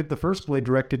directed the first Blade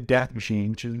directed Death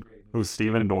Machine, which is Who's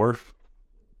Steven Dorff?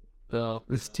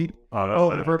 it's Steve. Oh,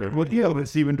 that's With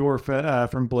Steven Dorff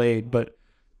from Blade, but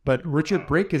Richard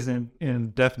Brake is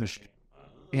in Death Machine,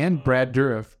 and Brad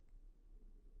Dourif.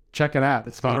 Check it out.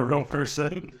 It's not a real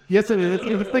person. Yes, it is.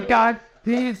 It was the guy.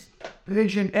 He's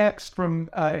Vision X from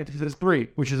this is 3,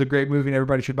 which is a great movie, and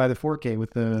everybody should buy the 4K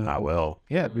with the. I will.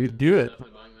 Yeah, we do it.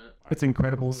 It's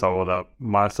incredible. Sold up.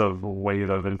 Massive weight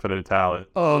of infinite talent.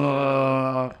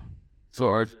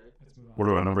 Sword. What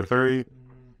are we, number 3?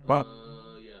 Well,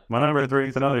 my number 3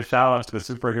 is another shout out to the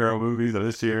superhero movies of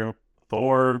this year.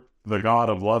 Thor, the God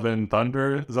of Love and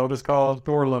Thunder, is that what it's called?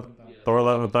 Thor Love. Thor,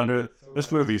 Love and Thunder. This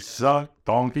movie sucked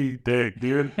donkey dick,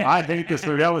 dude. I hate this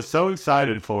movie. I was so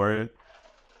excited for it.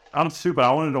 I'm stupid.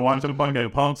 I wanted to watch them fucking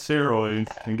pump steroids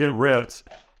and get ripped.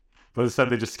 But instead,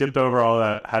 they just skipped over all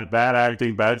that. Had bad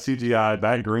acting, bad CGI,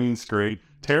 bad green screen,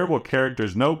 terrible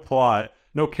characters, no plot,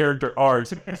 no character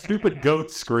arcs, stupid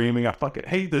goats screaming. I fucking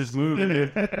hate this movie.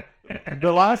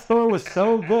 The last Thor was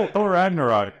so good. Thor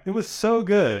Ragnarok. It was so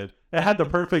good. It had the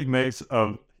perfect mix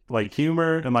of like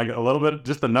humor and like a little bit,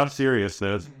 just enough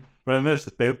seriousness. But in this,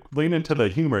 they lean into the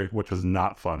humor, which was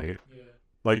not funny.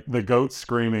 Like the goats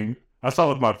screaming. I saw it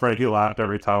with my friend. He laughed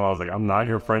every time. I was like, I'm not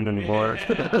your friend anymore.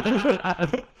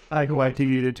 I like to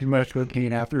eat it too much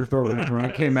cocaine after Thor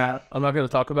Ragnarok came out. I'm not going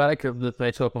to talk about it because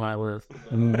they took my list.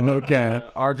 Okay.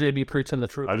 RJB preaching the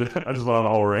truth. I just went on a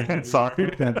whole rant.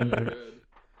 Sorry.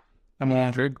 I'm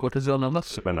on. What is your number?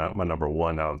 It's been my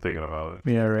 #1 now. I'm thinking about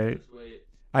it. Yeah, right.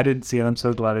 I didn't see it. I'm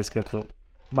so glad I skipped it.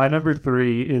 My number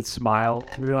 3 is Smile.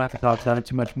 We don't have to talk about it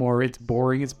too much more. It's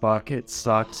boring as fuck. It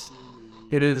sucks.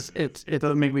 It is. It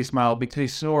doesn't make me smile because you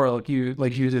snore like you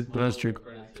did. That's true.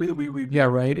 Yeah,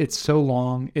 right. It's so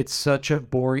long. It's such a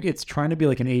boring. It's trying to be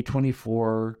like an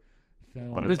A24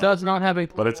 film. It does not have a.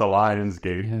 But it's a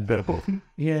Lionsgate film.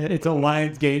 Yeah, it's a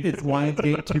Lionsgate. It's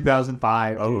Lionsgate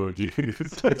 2005. Oh,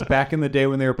 jeez. It's back in the day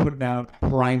when they were putting out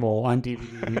Primal on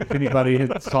DVD. If anybody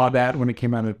saw that when it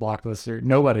came out at Blockbuster,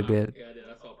 nobody did. Yeah, I did.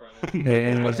 I saw Primal.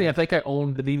 And, Honestly, I think I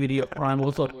owned the DVD of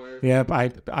Primal somewhere. yeah,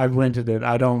 I rented it.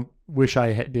 I don't wish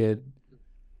I did.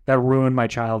 That ruined my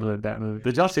childhood. That movie.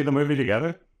 Did y'all see the movie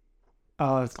together?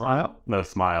 Smile? No,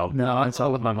 Smile. No, I saw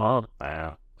it with my mom,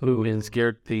 Nah. who is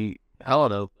scared the hell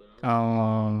out of.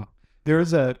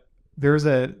 There's like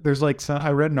some,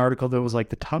 I read an article that was like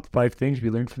the top 5 things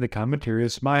we learned from the commentary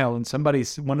of Smile, and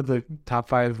one of the top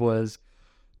 5 was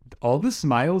all the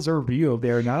smiles are real.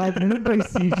 They're not identified by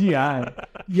CGI.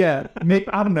 Yeah,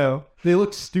 I don't know. They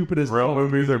look stupid as Real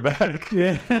movies are back.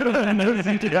 Yeah. No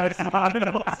CGI smiles.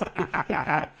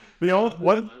 The old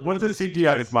what's a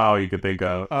CGI smile you could think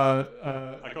of?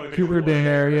 Cooper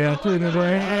Dare, yeah.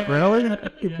 Really?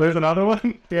 There's another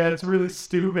one? Yeah, it's really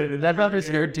stupid. That probably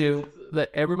scared too. That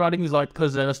everybody who's like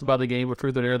possessed by the game of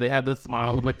Truth or Dare, they have this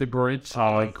smile like the Grinch. It's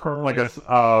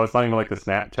not even like the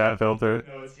Snapchat filter.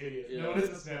 No, it's hideous. No,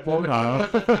 it's a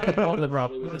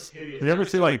You ever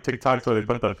see like TikToks where they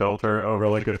put the filter over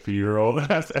like a funeral and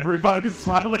has everybody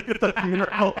smiling at the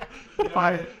funeral?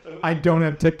 I don't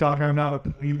have TikTok. I'm not.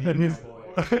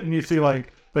 And you see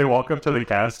like they walk up to the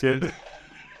casket,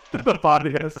 the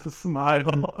body has to smile.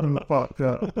 I'm fucked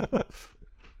up.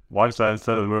 Watch that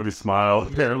instead of the movie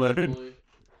Smile.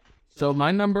 So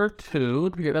my number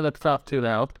 2, to get to the top 2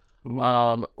 now,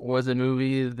 was a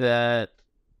movie that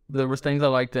there was things I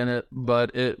liked in it,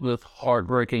 but it was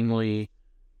heartbreakingly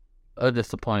a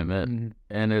disappointment,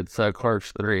 and it's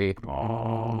Clerks 3. We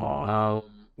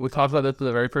talked about this in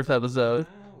the very first episode,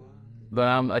 but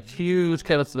I'm a huge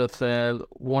Kevin Smith fan,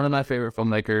 one of my favorite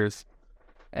filmmakers,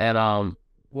 and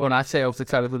when I say I was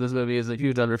excited for this movie, is a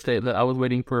huge understatement. I was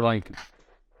waiting for like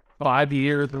 5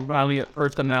 years, and finally at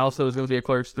first announced it was going to be a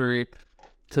Clerks 3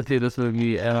 to see this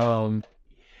movie, and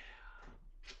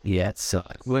yeah, it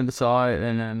sucked. Went and saw it,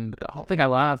 and I don't think I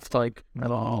laughed like at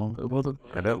all. It was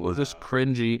just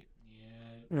cringy.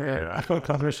 Yeah.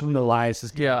 From Elias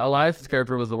is Yeah, Elias'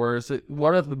 character was the worst.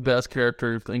 One of the best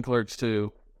characters in Clerks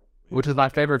 2, which is my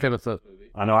favorite Kevin Smith movie.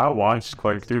 I know I watched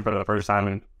Clerks 2 for the first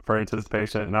time for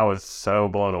anticipation, and I was so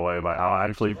blown away by how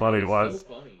actually funny it was.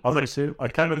 I was like, a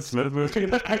Kevin Smith movie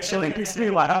that actually makes me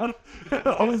laugh.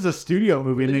 Oh, it's a studio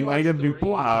movie, and they might have new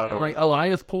Wow. Like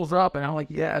Elias pulls up, and I'm like,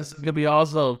 yes, it's gonna be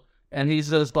awesome. And he's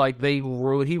just like, he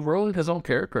ruined his own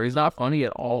character. He's not funny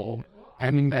at all. I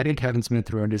mean, I think Kevin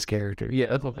Smith ruined his character. Yeah,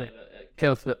 that's what I'm saying.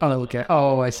 Kevin Smith. Oh, okay.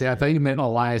 Oh, I see. I thought you meant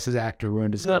Elias's actor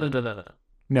ruined his. No.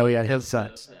 No, yeah, his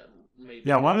son.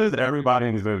 Yeah, why does everybody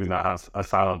in these movies not have a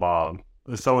silent Bob?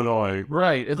 It's so annoying.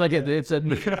 Right. It's like it's a. In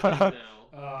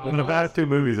the past 2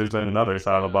 movies, there's been another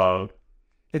silent Bob.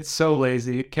 It's so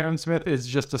lazy. Kevin Smith is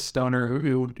just a stoner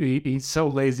he's so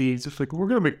lazy. He's just like, we're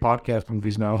gonna make podcast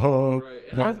movies now.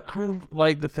 I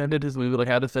like defended his movie, like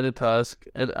I defended Tusk,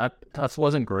 and Tusk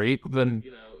wasn't great. Then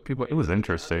people, It was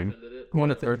interesting. one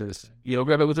of third is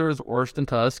Grab It was worse than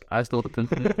Tusk. I still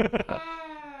defended it.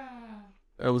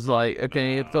 It was like,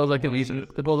 okay, it feels like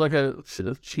a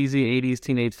cheesy '80s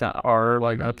teenage horror,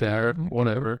 like up there,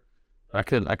 whatever. I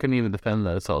couldn't even defend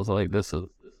that. So I was like, this is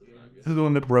the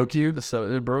one that broke you. so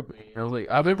it broke me. I was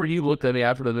like, I remember you looked at me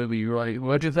after the movie. You were like,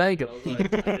 "What'd you think?" And I was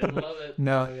like, I didn't love it.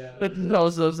 No, yeah. But I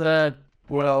was so sad.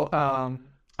 Well,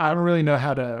 I don't really know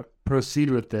how to proceed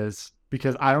with this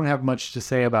because I don't have much to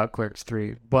say about Clerks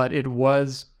 3, but it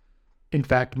was, in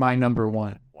fact, my number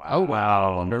one.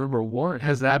 Wow. Number one.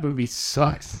 Because that movie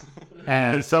sucks.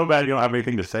 And It's so bad you don't have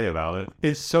anything to say about it.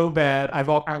 it's so bad. I've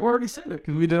already said it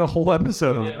because we did a whole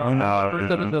episode on it.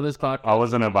 First episode of this podcast. I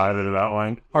wasn't invited to that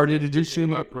one. Or did you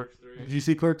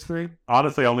see Clerks 3?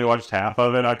 Honestly, I only watched half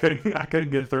of it. I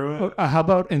couldn't get through it. How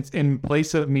about in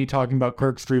place of me talking about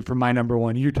Clerks 3 for my number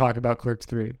one, you talk about Clerks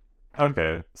 3?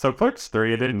 Okay, so Clerks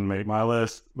 3, it didn't make my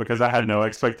list because I had no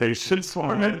expectations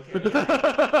for it.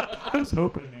 I was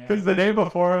hoping, man. Because the day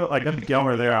before, like at the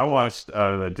Gilmer there, I watched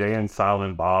the Jay and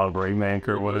Silent Bob remake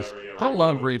or what is. I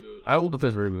love reboot. I will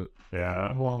defend reboot.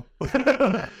 Yeah. Well,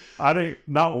 I think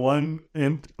not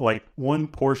one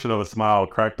portion of a smile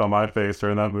cracked on my face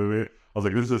during that movie. I was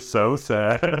like, this is so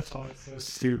sad. it's so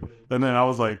stupid. And then I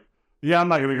was like, yeah, I'm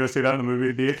not going to go see that in the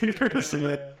movie theater to see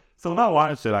it. So when I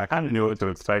watched it, I kind of knew what to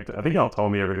expect. I think y'all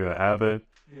told me everything that happened.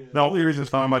 The only reason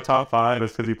it's not in my top 5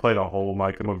 is because he played a whole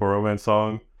My Chemical Romance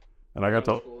song. And I got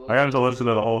to listen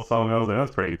to the whole song. I was like,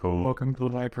 that's pretty cool. Welcome to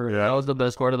my career. That was the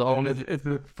best part of the whole. It's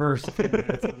the first.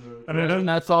 And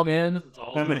that song ends.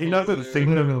 And he doesn't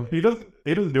sing. He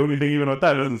doesn't do anything even with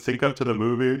that. It doesn't sync up to the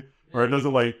movie, or it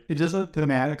doesn't like It doesn't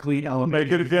thematically element.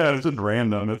 make it. Yeah, it's just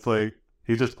random. It's like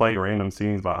he's just playing random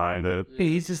scenes behind it.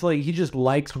 He's just like he just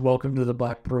likes Welcome to the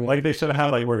Black Pearl. Like they should have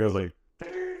had like where it was like,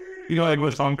 like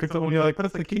what song picks up when you're like,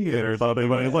 that's the key or something.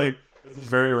 But it's like it's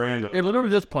very random. It literally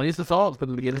just plays the songs from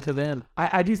the beginning to the end.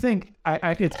 I do think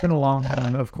it's been a long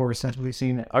time, of course, since we've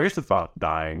seen it. I guess it's about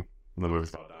dying. The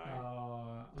movie's about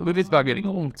dying. The movie's about getting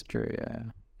old. It's true, yeah.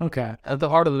 Okay, At the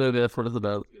heart of the movie, that's what it's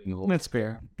about. Getting old. that's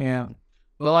fair. Yeah.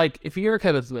 But like, if you're a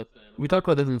Kevin Smith fan, we talked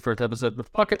about this in the first episode, but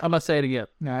fuck it, I'm gonna say it again.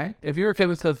 All right. If you're a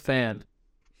Kevin Smith fan,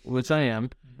 which I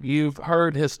am, you've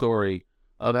heard his story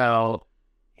of how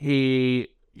he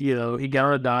got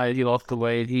on a diet, he lost the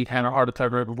weight, he had a heart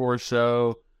attack right before his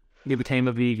show, he became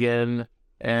a vegan,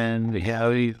 and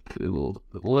he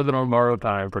living on borrowed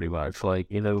time pretty much, like,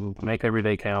 make every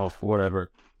day count,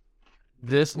 whatever.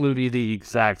 This movie, the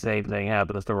exact same thing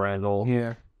happens to Randall.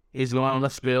 Yeah. He's going on the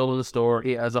spill in the store.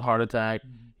 He has a heart attack.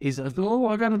 He says, "Oh,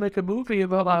 I gotta make a movie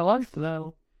about my life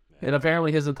now." And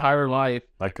apparently, his entire life,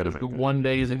 That could have been. one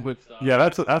day is in quick stop. Yeah,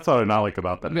 that's what I not like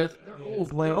about that. Because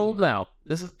they're old now.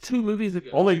 This is 2 movies ago.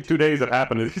 Only 2 days it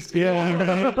happened.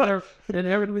 And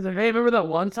everybody's like, "Hey, remember that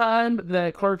one time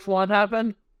that Clerks 1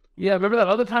 happened? Yeah, remember that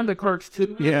other time that Clerks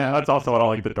 2?" Yeah, that's also what I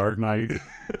like. The Dark Knight.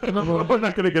 We're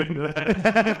not gonna get into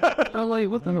that. I'm like,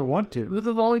 what the? Never want to. This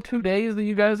is only 2 days that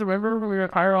you guys remember when we were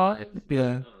higher on.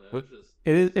 Yeah.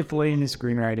 It's late in his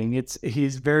screenwriting.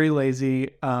 He's very lazy.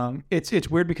 It's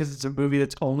weird because it's a movie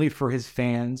that's only for his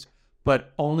fans,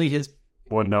 but only his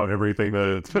Would know everything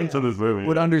that's in this movie.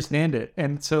 would understand it.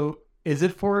 And so, is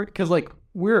it for? Because like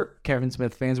we're Kevin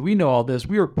Smith fans, we know all this.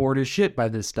 We were bored as shit by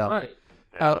this stuff. Right.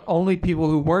 Only people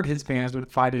who weren't his fans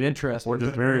would find it interesting. We're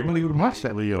just very Really would watch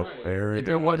that. Leo. If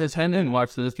there wasn't his hand and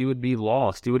watch this, you would be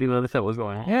lost. You wouldn't even understand what's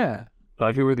going on. Yeah.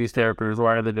 Like, who are these characters?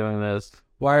 Why are they doing this?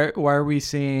 Why are we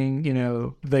seeing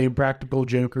the impractical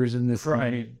jokers in this?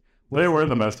 Right. They were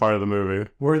the best part of the movie.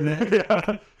 Were they?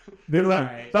 Yeah.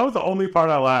 That was the only part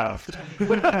I laughed.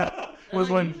 was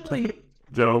when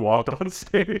Joe walked on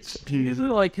stage. These are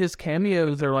like his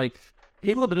cameos. They're like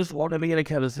people that just want to be in a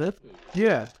Kevin Smith movie.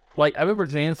 Yeah. Like, I remember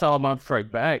Jay and Silent Bob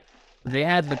Strike Back, they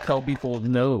had to tell people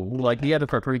no. Like, he had to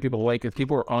start turning people away because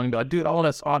people were calling, like, dude, all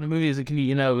that's on the movies, and can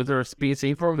you, is there a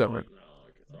PSA for them?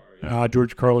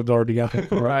 George Carlin's already got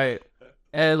it. Right.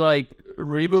 And, like,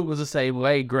 Reboot was the same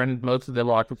way. Granted, most of the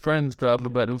Locked with Friends stuff,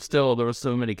 but it was still, there were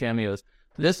so many cameos.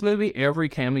 This movie, every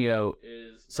cameo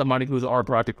is somebody who's our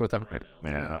project with them right now.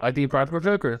 Yeah. Like the Practical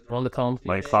Joker, one of the columns.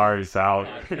 Like, sorry, Sal.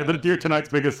 The Dear Tonight's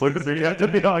Biggest Loser. You had to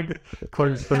be on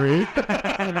Clerks 3.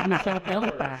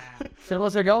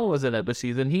 Phyllis Ergal was in it, but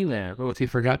she's in He-Man. He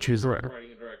forgot she was right.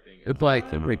 Writing and directing. It's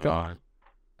like, oh my God.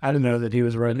 I didn't know that he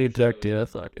was writing Directed.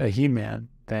 It's like, a He-Man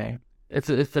thing. it's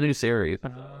the new series.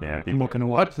 Yeah, I'm looking to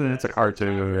watch it. it's a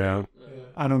cartoon, yeah.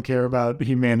 I don't care about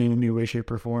He-Man in any way,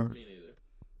 shape, or form.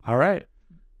 All right.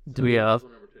 Do we have?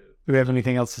 Do we have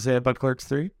anything else to say about Clerks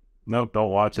 3? Nope, don't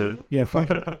watch it. Yeah,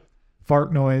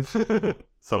 fart noise.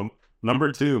 So, my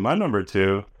number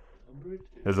two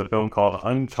is a film called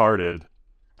Uncharted.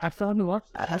 I still haven't watched.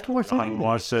 I have to watch I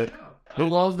watched it. Who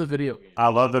loves the video game? I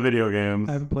love the video games.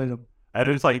 I haven't played them. And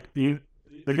it's like, the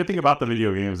good thing about the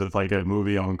video games, it's like a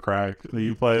movie on crack that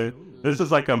you play. This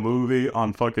is like a movie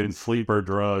on fucking sleeper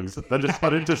drugs. That just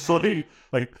put it to sleep.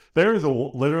 Like, there is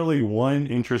literally one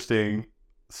interesting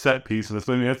set piece in this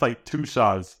movie. It's like 2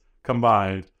 shots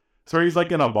combined. So he's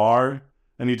like in a bar,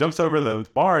 and he jumps over the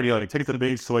bar, and he like takes a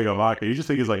big swig of vodka. You just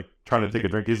think he's like trying to take a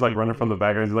drink. He's like running from the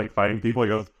bad guys, he's like fighting people. He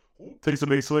goes, takes a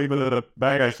big swig, but the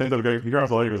bad guy stands up, he grabs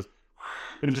the leg, he goes,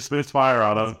 and just spits fire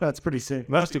on him. That's pretty sick.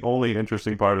 That's the only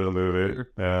interesting part of the movie.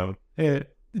 Yeah.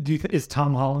 Is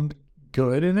Tom Holland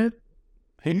good in it?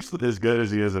 He's as good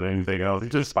as he is at anything else.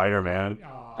 He's just Spider-Man.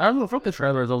 I don't know. From the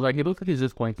trailers, I was like, he looks like he's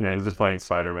just playing. Yeah, he's just playing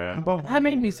Spider-Man. That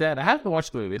made me sad. I haven't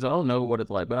watched the movie, so I don't know what it's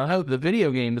like. But I hope the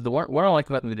video game is what I like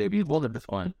about the video games. Well, they're just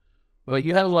fun. But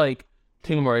you have like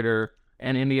Tomb Raider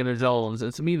and Indiana Jones,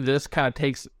 and to me, this kind of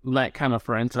takes that kind of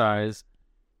franchise.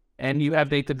 And you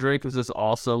have Nathan Drake as this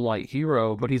awesome like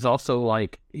hero, but he's also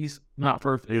like he's not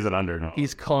perfect. He's an underdog.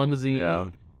 He's clumsy. Yeah.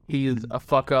 He's a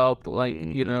fuck up, like,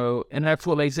 and that's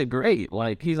what makes it great.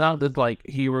 Like, he's not this like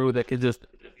hero that can just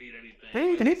defeat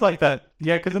anything. And he's like that.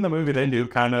 Yeah, because in the movie they do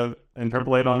kind of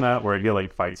interpolate on that, where he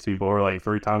like fights people who are like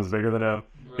 3 times bigger than him.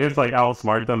 He's like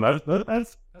outsmart them.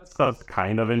 That's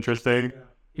kind of interesting.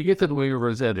 He gets it the way over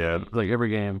his head. Yeah. Like every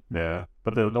game. Yeah,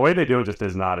 but the way they do it just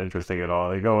is not interesting at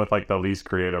all. They go with like the least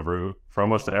creative route for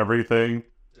almost everything.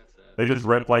 They just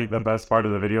rip like the best part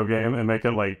of the video game and make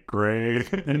it like gray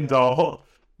and dull.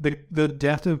 The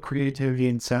death of creativity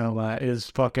in cinema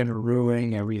is fucking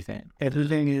ruining everything.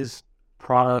 Everything is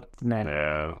product net.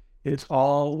 Yeah. It's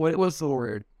all what's the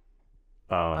word?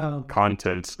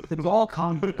 Content. It's all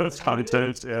content. That's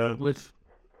content. Yeah. Which,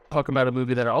 talking about a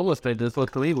movie that I almost made this look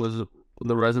to me was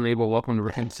the Resident Evil Welcome to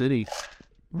Raccoon City.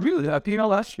 Really? That came out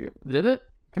last year. Did it?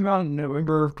 Came out in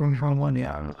November of 2021.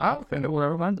 Yeah. I don't think it will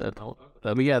ever mind that.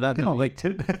 But yeah, that. You know, like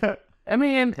I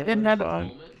mean, it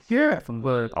had. yeah.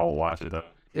 But I'll watch it though.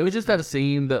 it was just that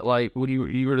scene that, like, when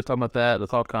you were just talking about that, the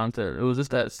thought content, it was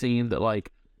just that scene that,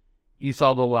 like, you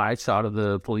saw the light shot of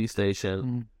the police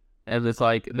station, and it's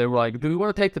like, they were like, do we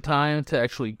want to take the time to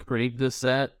actually create this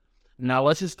set? Now,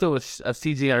 let's just do a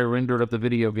CGI rendered of the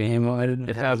video game.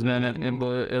 It has been,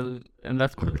 and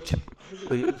that's...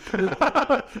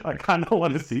 I kind of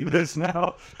want to see this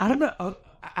now. I don't know.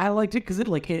 I liked it because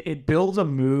it builds a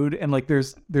mood, and like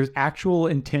there's actual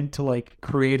intent to like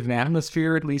create an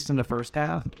atmosphere, at least in the first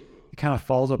half. It kind of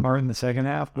falls apart in the second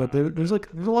half, but there's a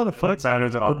lot of fun. What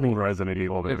matters in all Resident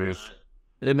Evil movies?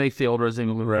 It makes the old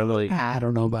Resident Evil really... I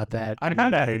don't know about that. I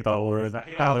kind of hate the old Resident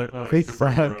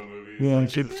Evil. Yeah,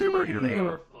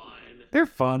 Superhero. they're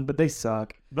fun, but they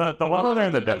suck. The one where they're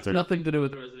in the desert. Nothing to do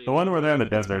with Resident The Evil. one where they're in the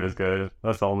desert is good.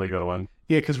 That's the only good one.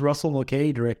 Yeah, because Russell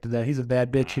Mulcahy directed that. He's a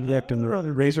bad bitch. He directed the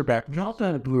Razorback. Dropped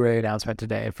on a Blu-ray announcement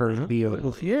today for video.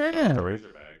 Yeah, The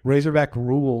Razorback. Razorback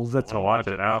rules. That's I'll watch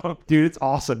it now. dude. It's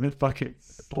awesome. It fucking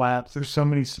slaps. There's so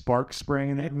many sparks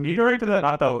spraying it. You directed that?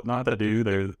 Not the dude.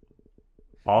 There's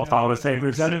all Thomas Hayes.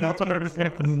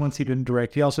 Once he didn't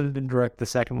direct. He also didn't direct the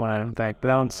second one, I don't think. But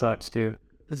that one sucks too.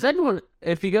 The second one,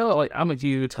 if you go, like, I'm a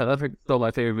huge, that's still my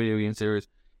favorite video game series.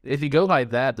 If you go like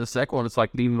that, the second one is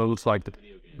like the most like the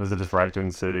video game. Was it just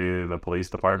Raccoon City, the police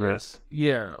department?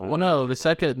 Yeah. Well, no, the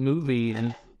second movie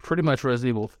and pretty much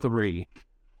Resident Evil 3.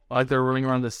 Like, they're running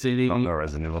around the city. Oh, no,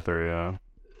 Resident Evil 3, yeah.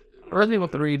 Resident Evil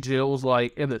 3, Jill's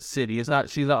like in the city.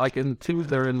 She's not like in 2,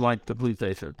 they're in like the police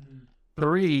station.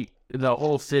 3, the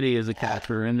whole city is a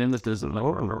catcher, and then this is like,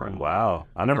 Wow.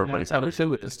 I never played. that's how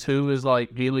 2 is. 2 is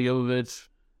like Giliovich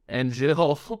and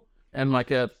Jill and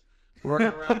like a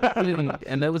running around,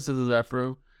 and that was the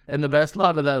Zephyr. And the best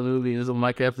part of that movie is when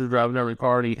Mike after driving every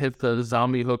car, and he hits the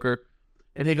zombie hooker,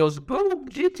 And he goes, boom,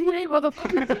 GTA,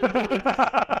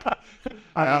 motherfucker.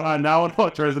 I now want to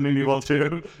watch Resident Evil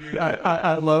 2.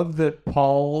 I love that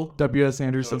Paul W.S.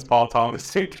 Anderson. It's Paul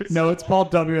Thomas Anderson. No, it's Paul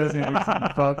W.S.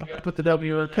 Anderson. Fuck. Put the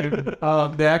W in there.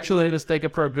 They actually, Mistake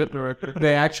it for a good director.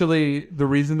 the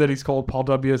reason that he's called Paul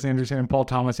W.S. Anderson and Paul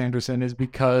Thomas Anderson is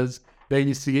because they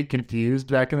used to get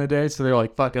confused back in the day. So they're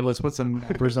like, fuck it, let's put some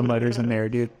numbers and letters in there,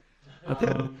 dude.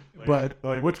 But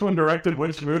Like, which one directed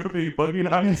which movie? Boogie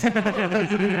Nights?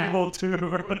 Resident Evil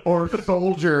 2? or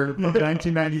Soldier from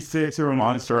 1996 or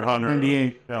Monster Hunter.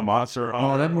 98. Yeah, Monster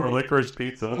Hunter. that Or movie- Licorice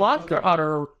Pizza. Monster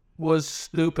Hunter was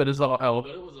stupid as all hell,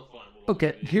 but it was a fun movie.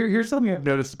 Okay, here's something I've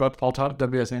noticed about Paul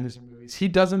W.S. Anderson movies. He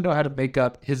doesn't know how to make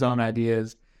up his own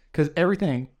ideas because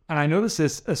everything, and I notice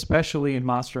this especially in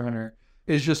Monster Hunter,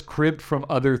 is just cribbed from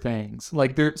other things.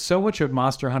 Like there, so much of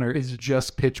Monster Hunter is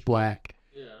just pitch black.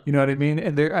 Yeah. You know what I mean?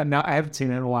 And there, now I haven't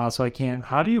seen it in a while, so I can't.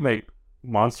 How do you make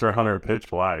Monster Hunter pitch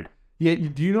black? Yeah,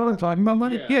 do you know what I'm talking about,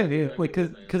 Mike? Yeah. Like, cause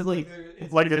like,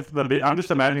 Like, it's I'm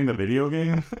just imagining the video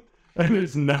game, and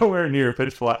it's nowhere near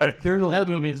pitch black. there's a That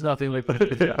movie is nothing like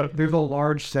that. Yeah. there's a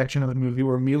large section of the movie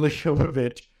where Mila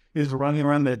Jovovich is running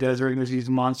around the desert and there's these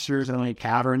monsters and like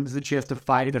caverns that she has to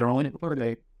fight that are only, what are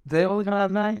they? They only gonna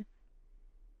have night?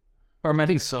 Or I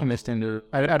think so missed into it.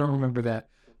 I don't remember that.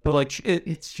 But like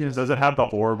it's just Does it have the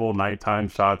horrible nighttime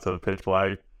shots of pitch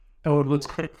black? it looks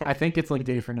I think it's like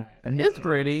day for night. And It's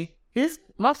pretty.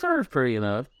 Monster Hunter's pretty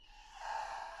enough.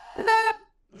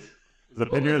 Is it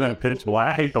prettier than pitch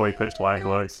black? I hate the way pitch black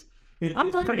looks.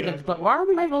 I'm talking, but why are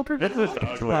we making It's just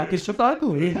ugly. black is just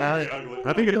ugly.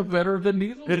 I think better than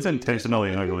these? it's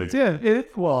intentionally ugly. Yeah,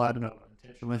 well, I don't know.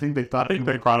 I think they thought I think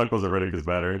the Chronicles of Riddick is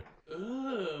better.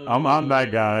 I'm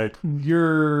that guy.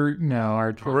 you're no,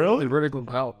 our Really? Vertical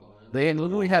Power. They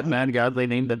literally had Mad God. They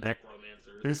named the Necromancer.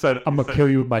 Who said I'm gonna kill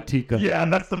you with my tika. Yeah,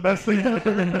 and that's the best thing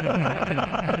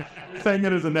ever. Saying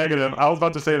it as a negative. I was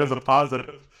about to say it as a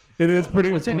positive. It is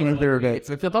pretty What's in there, guys?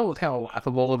 I thought it was kind of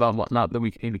laughable about not that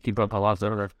we need to keep up a lot of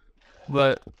stuff,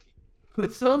 but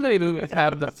so many movies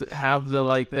have the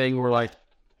like thing where like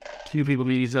two people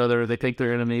meet each other, they take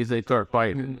their enemies, they start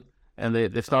fighting, and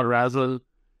they start wrestling,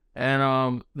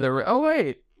 and they're oh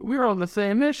wait, we're on the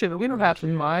same mission, we don't have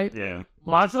to fight. Yeah.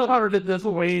 Monster Hunter did this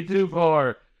way too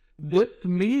far. With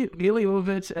me, Mila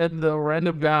Jovovich, and the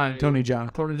random guy, Tony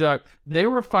Jaa. they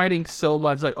were fighting so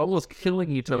much, like almost killing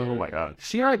each other. Oh my god.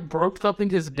 She like broke something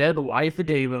his dead wife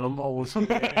gave him almost.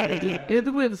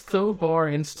 It went so far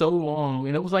and so long,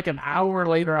 and it was like an hour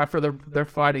later after they're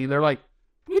fighting. They're like,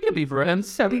 "We could be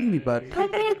friends." But Why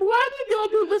did y'all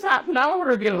do this half an hour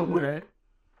ago?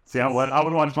 See, I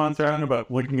would watch Monster Hunter,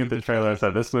 but looking at the trailer, I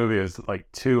said this movie is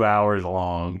like 2 hours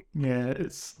long. yeah,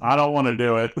 it's I don't want to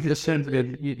do it. Just send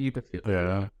it. You can feel.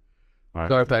 Yeah.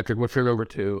 Sorry, Patrick. What's your number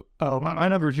two? oh my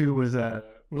number two was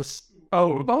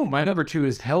my number two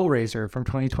is Hellraiser from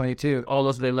 2022. All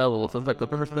those day levels. It's like the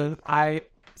first thing. I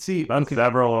see That's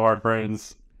several of our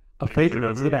friends. a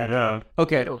favorite. Yeah.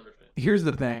 Okay, here's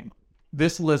the thing.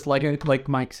 This list, like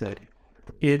Mike said,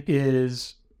 it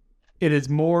is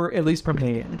more, at least for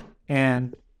me,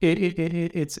 and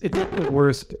it's not the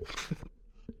worst.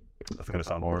 That's gonna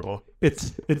sound horrible.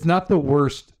 It's not the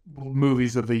worst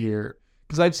movies of the year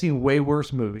because I've seen way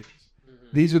worse movies.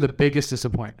 These are the biggest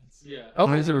disappointments. Yeah.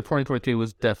 Hellraiser 2022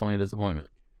 was definitely a disappointment.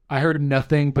 I heard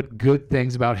nothing but good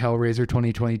things about Hellraiser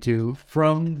 2022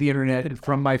 from the internet and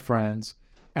from my friends,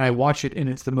 and I watch it, and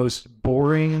it's the most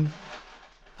boring,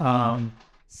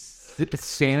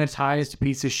 sanitized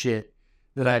piece of shit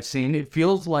that I've seen. It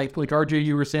feels like RJ,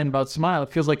 you were saying about Smile.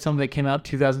 It feels like something that came out in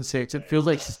 2006. It feels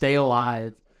like Stay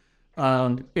Alive.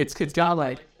 It's got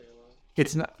like,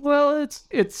 it's not, well,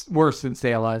 it's worse than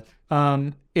Stay Alive.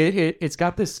 It's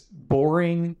got this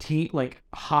boring like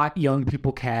hot young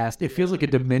people cast. It feels like a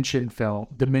Dimensions film,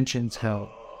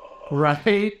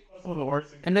 right?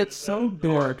 And it's so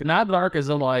dark. Not dark as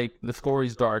in like the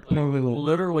story's dark.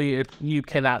 Literally, you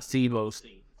cannot see most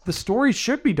scenes. The story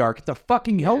should be dark. It's a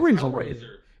fucking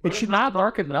Hellraiser. It should not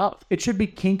dark enough. It should be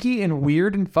kinky and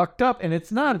weird and fucked up, and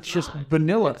it's not. It's just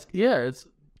vanilla. Yeah, it's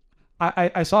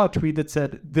I saw a tweet that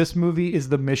said this movie is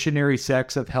the missionary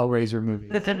sex of Hellraiser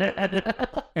movies, and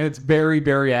it's very,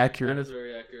 very accurate.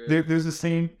 very accurate. There's a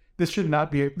scene. This should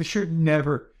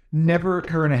never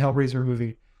occur in a Hellraiser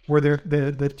movie where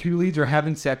the two leads are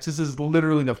having sex. This is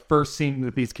literally the first scene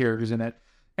with these characters in it,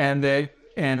 and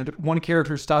one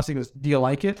character stops and goes, "Do you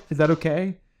like it? Is that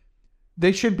okay?"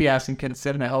 They should be asking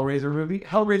consent in a Hellraiser movie.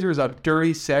 Hellraiser is a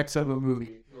dirty sex of a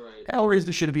movie.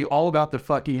 Hellraiser should be all about the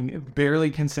fucking barely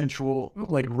consensual,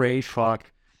 like, rage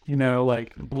fuck. You know,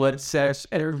 like blood sex.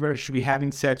 Everybody should be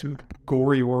having sex with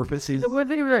gory orifices. It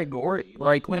wasn't even that gory.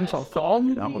 Like when it's a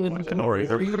song,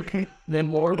 then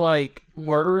more like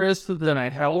murderous than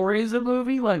a Hellraiser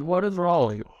movie. Like what is wrong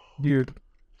with you? Dude.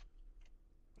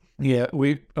 Yeah,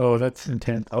 oh, that's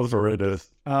intense. That was horrendous.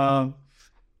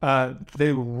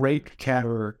 They raped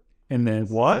Chatterer and then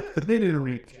What? they didn't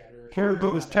rape Chatterer.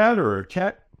 It was Chatterer.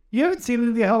 You haven't seen any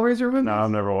of the Hellraiser movies? No,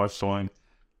 I've never watched one.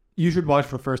 You should watch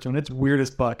the first one. It's weird as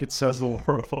fuck. It's so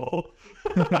Horrible.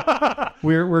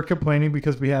 we're complaining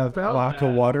because we have vodka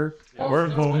water. We're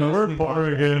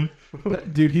boring again.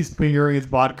 Dude, he's fingering his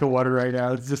vodka water right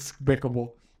now. It's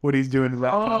despicable what he's doing.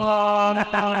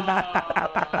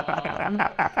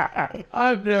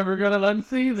 I'm never gonna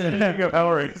unsee that.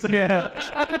 Hellraiser. Yeah,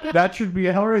 that should be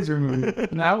a Hellraiser movie.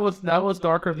 That was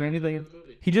darker than anything in the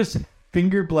movie. He just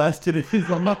finger blasted his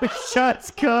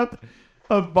shots cup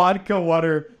of vodka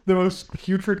water, the most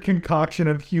putrid concoction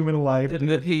of human life. And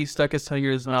then he stuck his tongue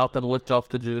in his mouth and licked off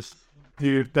the juice.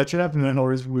 Dude, that should happen in a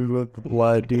Hellraiser movie with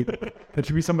blood, dude. That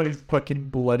should be somebody's fucking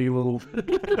bloody little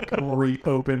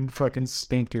open fucking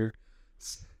sphincter.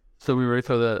 So we ready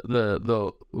for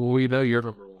the we know you're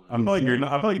number one.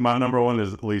 I feel like my number one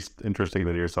is at least interesting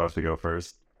that you're supposed to go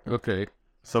first. Okay.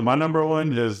 So my number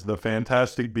one is The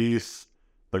Fantastic Beasts,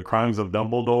 The Crimes of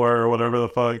Dumbledore, or whatever the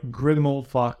fuck. Grimald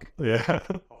fuck. Yeah.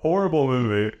 Horrible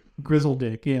movie. Grizzle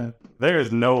dick, yeah. There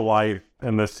is no life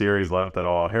in this series left at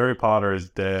all. Harry Potter is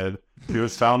dead. He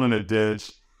was found in a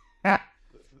ditch.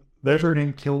 There's her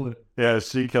name killed it. Yeah,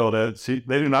 she killed it.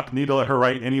 They do not need to let her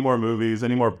write any more movies,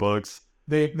 any more books.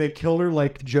 They killed her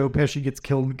like Joe Pesci gets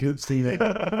killed in Good Scene.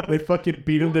 They fucking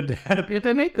beat him to death. If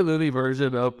they make the movie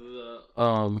version of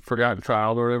Forgotten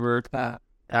Child or whatever,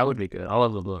 that would be good. I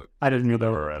love the book. I didn't read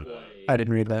that. I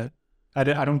didn't read that. I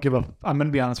don't give a. I'm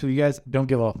gonna be honest with you guys. Don't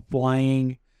give a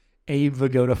flying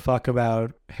Vagoda fuck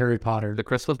about Harry Potter. The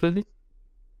Christmas movie?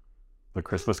 The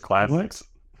Christmas classics.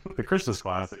 The Christmas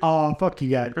classics. Oh fuck you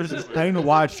guys! I didn't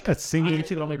watch a single. I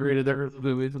actually only rated their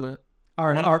movies.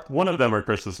 One of them are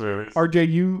Christmas movies. RJ,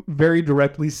 you very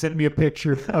directly sent me a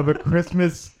picture of a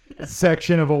Christmas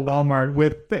section of a Walmart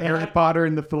with the Harry Potter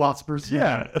and the Philosopher's Stone.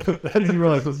 Yeah. And you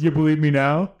realize, you believe me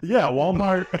now? Yeah,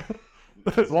 Walmart.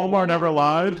 Walmart never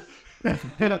lied.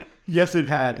 Yes, it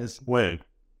has. When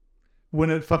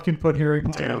it fucking put Harry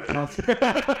Potter.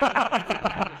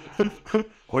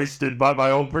 Hoisted by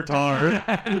my own petard.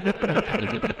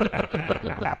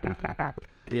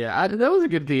 Yeah, that was a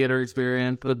good theater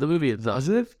experience, but the movie itself.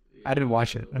 I didn't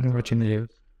watch it. I didn't watch any of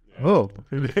it. Oh.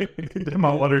 Did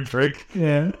my water trick.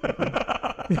 Yeah.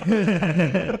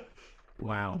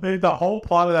 Wow. The whole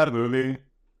plot of that movie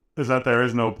is that there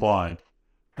is no plot.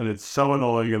 And it's so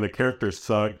annoying and the characters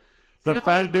suck. The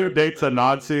fat dude dates a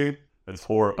Nazi. It's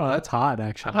horrible. Oh, that's hot, I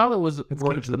actually. thought it was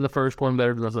worse than the first one,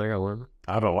 better than the second one.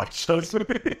 I don't watch those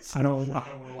movies. I don't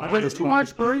Wait, did you watch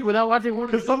three without watching one?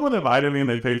 Because someone invited me and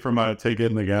they paid for my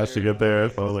ticket and the gas to get there.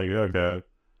 So I was like, okay.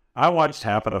 I watched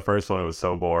half of the first one. It was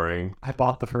so boring. I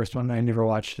bought the first one. I never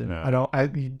watched it. No.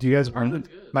 Do you guys want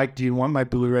Mike, do you want my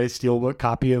Blu-ray Steelbook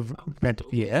copy of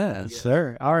Yes,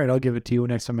 sir. All right, I'll give it to you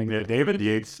next time I Yeah, David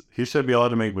Yates, he should be allowed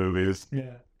to make movies.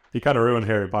 Yeah. He kind of ruined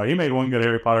Harry Potter. He made one good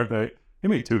Harry Potter thing. He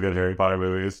made two good Harry Potter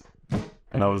movies.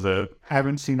 And that was it. I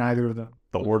haven't seen either of them.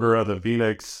 The Order of the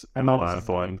Phoenix and the not- last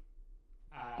one.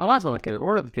 I last one kid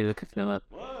or the kid.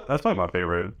 That's probably my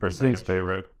favorite. Person's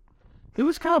favorite. It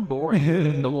was kind of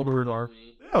boring. The Wolverine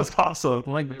Army. That was awesome.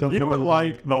 Like, You would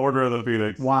like the Order of the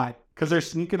Phoenix. Why? Because they're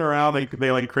sneaking around.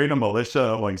 They like create a militia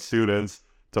of like students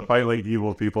to fight like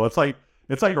evil people. It's like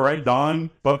Red Dawn,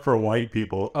 but for white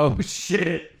people. Oh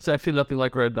shit! it's actually nothing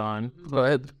like Red Dawn. Go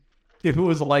ahead. If it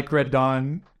was like Red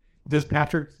Dawn, does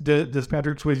Patrick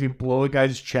Swayze blow a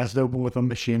guy's chest open with a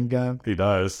machine gun? He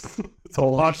does. It's a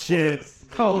lot of shit.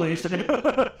 Holy shit!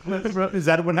 Is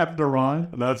that what happened to Ron?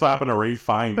 And that's what happened to Ray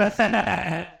Fiennes.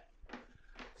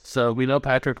 So we know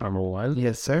Patrick number one.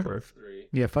 Yes, sir. First three.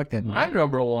 Yeah, fuck that. My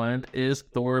number one is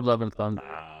Thor: Love and Thunder.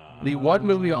 The one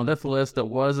movie on this list that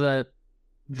wasn't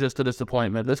just a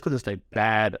disappointment. This was just a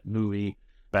bad movie.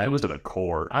 That was to the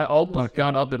core. I almost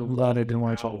got up and Glad I didn't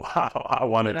watch it. Wow, I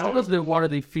wanted I was one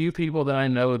of the few people that I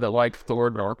know that liked Thor: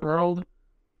 Dark World.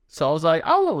 So I was like,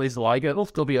 I'll at least like it. It'll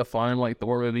still be a fun like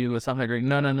Thor movie with something great.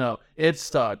 No. It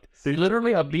sucked.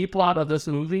 Literally, a B plot of this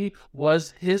movie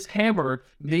was his hammer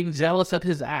being jealous of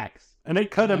his axe. And it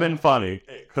could have been funny.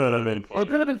 It could have been Or it funny.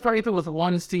 could have been funny if it was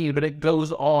one scene, but it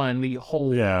goes on the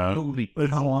whole Yeah. movie.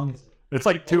 How long? It's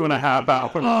like 2.5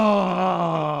 hours.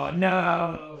 Oh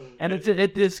no! And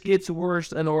it just gets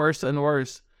worse and worse and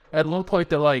worse. At one point,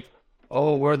 they're like,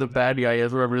 oh, where the bad guy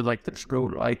is, wherever, like, let's go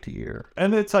right here.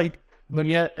 And it's like, But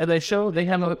yet, and they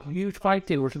have a huge fight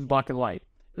scene which is black and white.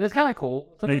 And it's kind of cool.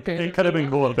 It's like, okay, It could have been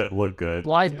cool if it looked good.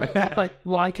 why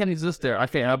can't he exist there?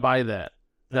 I buy that.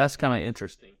 That's kind of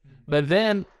interesting. But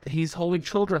then he's holding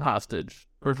children hostage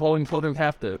or holding children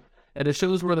captive, and it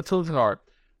shows where the children are.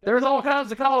 There's all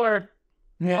kinds of color.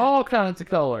 All kinds of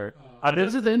color.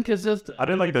 This is inconsistent. I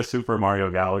did like the Super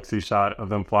Mario Galaxy shot of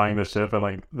them flying the ship and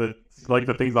like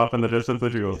the things off in the distance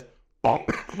that you go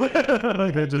bonk.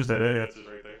 Like they just did it. It's just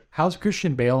right there. How's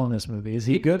Christian Bale in this movie? Is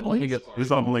he good?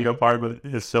 It's on the Lego part, but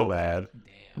it's so bad.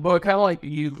 But kind of like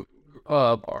you,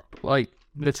 like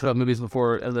mentioned about movies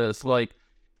before, and this like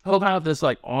he'll have this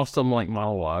like awesome like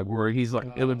monologue where he's like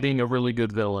it being a really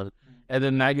good villain, and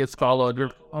then that gets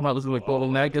followed. I'm not listening to Paul,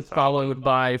 and that gets followed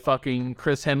by fucking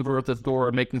Chris Hemsworth at the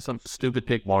door making some stupid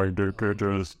pick. I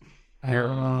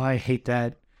hate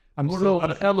that. I'm so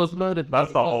That's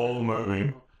the whole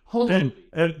movie.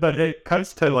 But it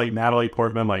cuts to like Natalie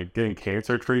Portman like getting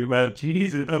cancer treatment.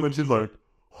 Jesus, and then she's like,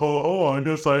 "Oh, I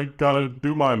guess I gotta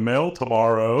do my mail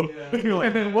tomorrow." And you're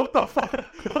like, "Man, what the fuck?"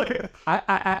 Like,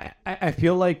 I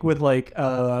feel like with like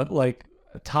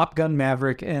Top Gun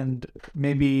Maverick and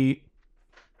maybe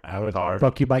Avatar.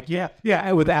 Fuck You Mike.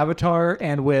 Yeah, with Avatar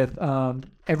and with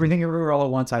Everything Everywhere All at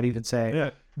Once, I'd even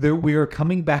say. Yeah. We are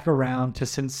coming back around to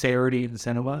sincerity in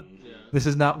cinema. Yeah. This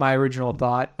is not my original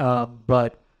thought,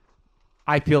 but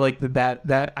I feel like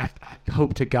that I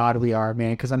hope to God we are,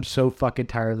 man, because I'm so fucking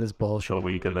tired of this bullshit. So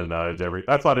weak in the nudge.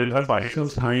 That's why I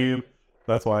hated Scream.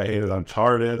 That's why I hated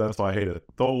Uncharted. That's why I hated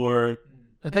Thor.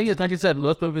 The thing is, like you said,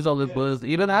 most movies on this list,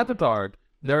 even Avatar,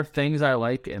 there are things I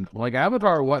like, and like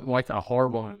Avatar wasn't like a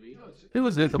horrible movie. It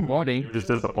was disappointing. You're just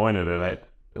disappointed in it.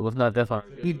 It was not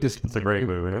disappointing. It's a great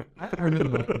movie. I've heard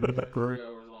of it.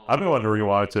 I've been wanting to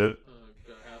rewatch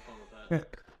it.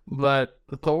 But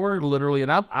Thor, literally,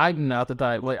 and I'm not the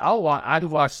type. Like I'd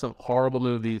watch some horrible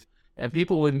movies, and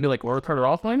people wouldn't be like, "Well, turn it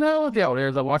off." I'm like, no, look how it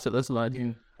is. I watched it this night.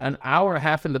 An hour and a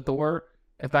half into Thor.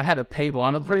 If I had a table,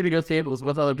 I'm ready to go see it. It was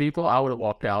with other people. I would have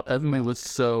walked out. That movie was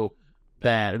so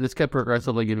bad. It just kept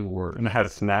progressively getting worse. And it had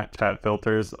Snapchat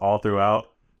filters all throughout.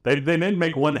 They didn't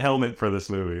make one helmet for this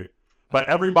movie, but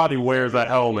everybody wears that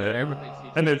helmet,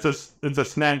 and it's a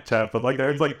Snapchat. But like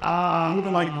there's like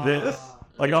moving like this,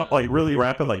 like really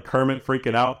rapid, like Kermit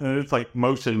freaking out, and it's like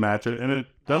motion matching, and it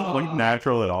doesn't look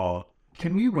natural at all.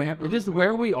 Can we ramp? Just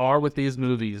where we are with these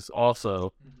movies.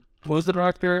 Also, what was the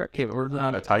director? I can't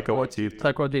remember. Taika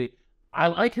Waititi. I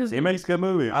like his. He makes good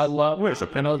movies. I love.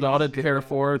 I know Donald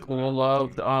Hereford. I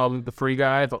loved the Free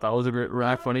Guy. I thought that was a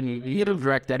great, funny movie. He didn't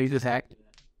direct that. He just acted.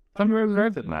 I remember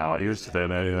directed now. He used to say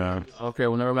that. Yeah. Okay,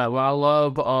 well, never mind. Well, I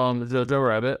love Jojo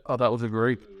Rabbit. Oh, that was a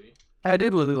great movie. I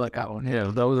did really like that one. Yeah,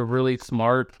 that was a really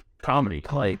smart comedy.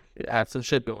 Like it had some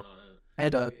shit going on.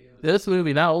 And this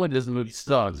movie, not only does the movie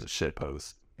suck, It's a shit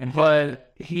post.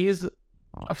 but he's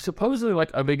supposedly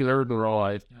like a big nerd in real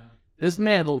life. This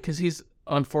man, because he's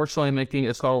unfortunately making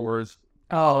a Star Wars.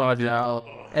 Oh, yeah.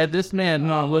 And this man,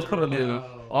 what's going to do?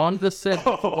 On the set,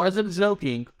 wasn't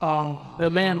joking. The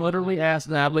man literally asked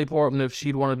Natalie Portman if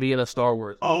she'd want to be in a Star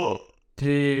Wars. Oh,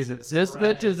 Jesus. This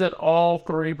bitch is in all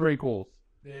 3 prequels.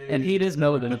 And he doesn't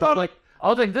know that. I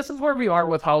was like, this is where we are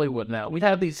with Hollywood now. We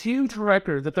have these huge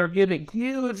directors that they're giving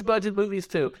huge budget movies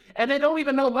to, and they don't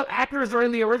even know what actors are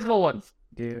in the original ones.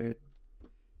 Dude.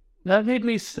 That made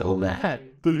me so mad.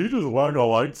 did he just whack a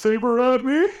lightsaber at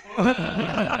me?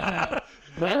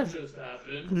 That just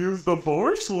happened. Use the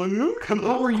Force, Luke.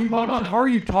 How are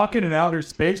you talking in outer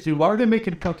space, dude? Why are they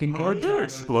making fucking cards?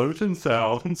 Explosion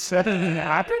sounds. That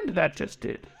happened? That just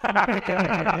did.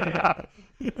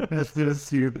 That's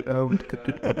just you.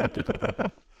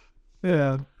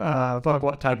 Yeah. Fuck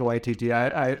what type of Waititi.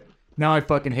 I now I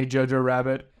fucking hate Jojo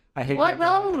Rabbit. I hate. What?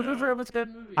 No, Jojo Rabbit's a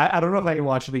good movie. I don't know if I can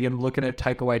watch it again looking at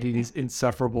Taika Waititi's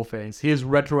insufferable face. He has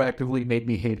retroactively made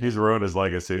me hate him. He's ruined his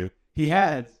legacy. He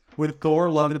has. With Thor,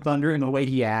 Love and Thunder, and the way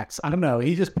he acts. I don't know.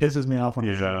 He just pisses me off.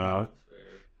 Yeah.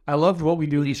 I loved What We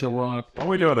Do in Rock. What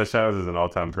We Do in the Shadows is an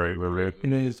all-time great movie.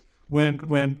 It is. When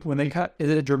they cut, is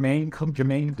it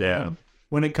Jermaine? Yeah.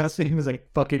 When it cuts to him, is like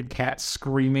fucking cat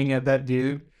screaming at that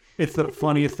dude. It's the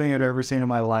funniest thing I've ever seen in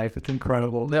my life. It's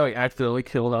incredible. No, he accidentally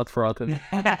killed out Frothin.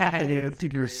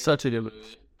 Dude, you're such a good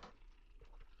movie.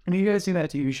 Have you guys seen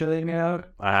that TV show they made out?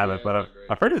 I haven't, but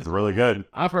I've heard it's really good.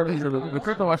 I've heard it's really good. We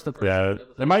could watch the. Yeah,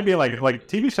 it might be like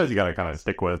TV shows you gotta kind of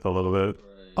stick with a little bit.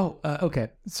 Oh, okay.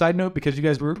 Side note, because you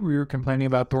guys we were complaining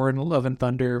about Thor and Love and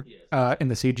Thunder in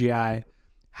the CGI.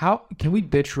 How can we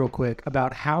bitch real quick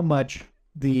about how much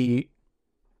the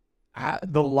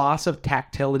loss of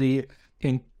tactility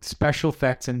in special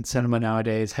effects in cinema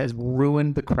nowadays has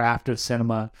ruined the craft of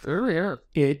cinema. Yeah.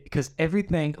 Because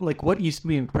everything, like what used to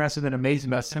be impressive and amazing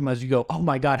about cinema is you go, oh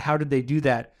my God, how did they do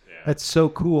that? That's so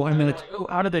cool. I mean, it's,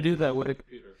 How did they do that with a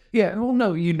computer? yeah, well,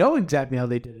 no, you know exactly how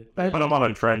they did it. But Put them on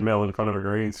a treadmill in front of a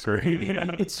green screen.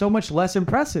 it's so much less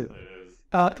impressive.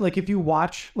 Like if you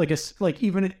watch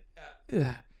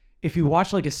if you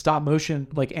watch like a stop motion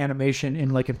like animation in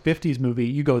like a 50s movie,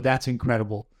 you go, that's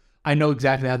incredible. I know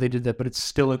exactly how they did that, but it's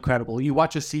still incredible. You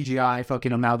watch a CGI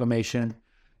fucking amalgamation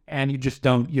and you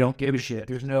don't give a shit.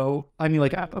 There's no, I mean,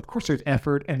 like, of course there's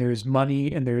effort and there's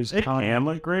money and there's It time. can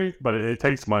look great, but it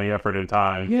takes money, effort, and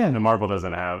time. Yeah. And Marvel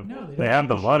doesn't have. No, they they have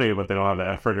the money, but they don't have the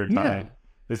effort or time.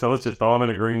 They said, let's just throw them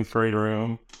in a green screen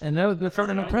room. And they're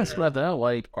starting to impress about that.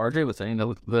 Like RJ was saying, the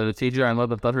CGI in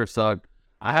Love and Thunder sucked.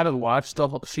 I haven't watched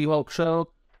the She-Hulk show,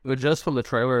 but just from the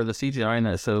trailer, the CGI in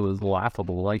that show was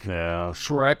laughable. Like, Yeah.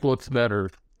 Shrek looks better.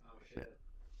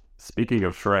 Speaking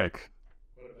of Shrek,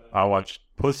 I watched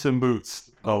Puss in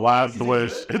Boots, The Last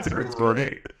Wish. It's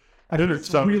great.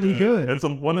 It's really good. It's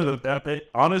one of the,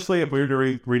 honestly, if we were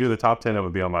to redo the top 10, it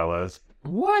would be on my list.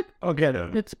 What? Okay. Yeah.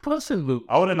 It's Puss in Boots.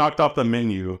 I would have knocked off the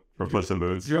menu for Puss in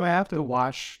Boots. Do I have to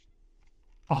watch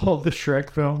all the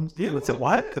Shrek films? Yeah, what's it?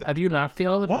 What? Have you not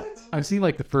feel it? What? I've seen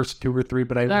like the first 2 or 3,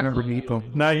 but I Not remember really. meet them.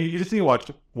 No, you just need to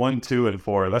watch 1, 2, and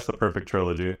 4. That's the perfect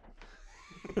trilogy.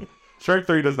 Shrek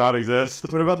 3 does not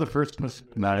exist. What about the first Puss?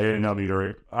 Nah, you don't need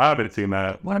to I haven't seen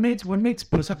that. What makes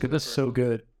Puss in Boots so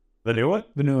good? The new one?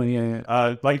 The new one,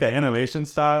 yeah. Like the animation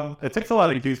style. It takes a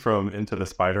lot of cues from Into the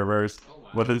Spider-Verse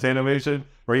with its animation,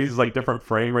 where he uses like different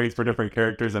frame rates for different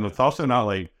characters, and it's also not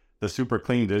like the super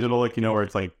clean digital, like, you know, where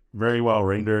it's like very well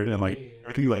rendered and like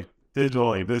everything like digital,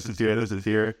 like this is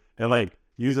here, and like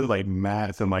uses like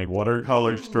mattes and like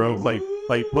watercolor strokes, like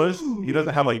Puss, he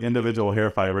doesn't have like individual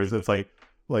hair fibers. It's like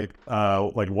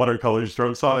watercolor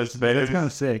strokes on his face. That's kind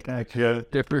of sick, actually. Yeah,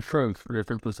 Different strokes for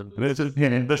different Puss in Boots. and it's just,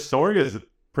 Yeah. the story is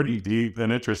pretty deep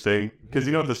and interesting because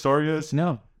you know what the story is.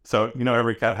 No. So you know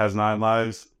every cat has 9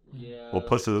 lives. Yeah. Well,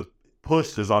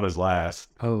 Puss is on his last.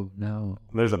 Oh, no.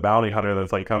 There's a bounty hunter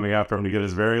that's like coming after him to get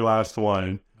his very last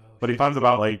one. But he finds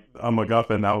about like a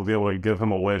MacGuffin that will be able to give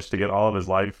him a wish to get all of his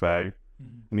life back.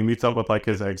 And he meets up with like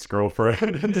his ex-girlfriend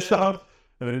and stuff.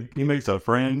 And then he makes a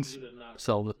friend.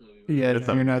 Sell this movie. Yeah, It's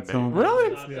you're not so...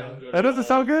 Really? That doesn't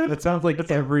sound good. That sounds like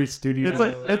every studio...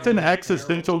 It's an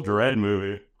existential dread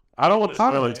movie. I don't want to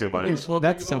spoil it too much. Well,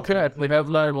 that's so cat. They have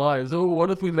 9 lives. Oh,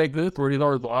 what if we make this where he's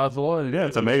our last one? Yeah,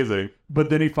 it's amazing. But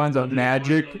then he finds out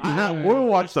magic. We'll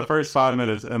watch the first 5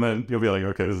 minutes and then you'll be like,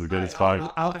 okay, this is good. It's fine.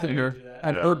 Out there.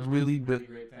 I've heard really good.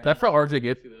 That's how RJ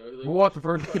gets you, though. We'll watch the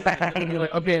first and you're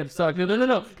like, okay, it sucks. No.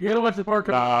 You gotta watch the part.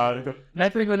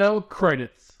 Next thing you know,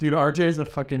 credits. Dude, RJ is a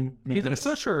fucking... He's a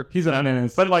pusher. He's an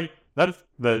menace. But like, that's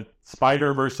the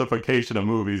Spider-Versification of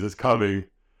movies is coming,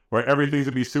 where everything's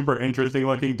gonna be super interesting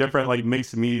looking, different like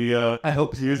mixed media. I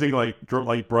hope so. Using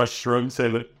like brush strokes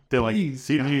and like Please.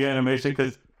 CG animation,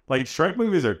 because like Shrek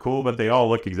movies are cool, but they all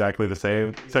look exactly the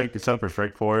same, except for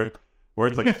Shrek 4, where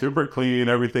it's like super clean,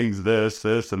 everything's this,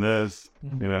 and this,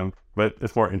 you know. But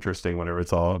it's more interesting whenever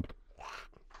it's all.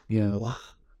 Yeah.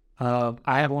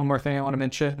 I have one more thing I want to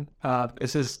mention.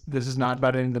 This is not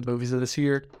about any of the movies of this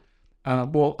year.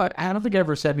 Well, I don't think I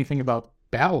ever said anything about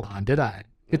Babylon, did I?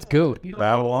 It's good.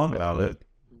 Babylon about it.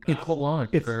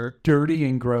 It's dirty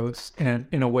and gross, and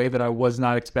in a way that I was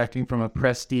not expecting from a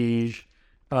prestige.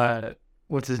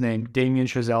 What's his name? Damien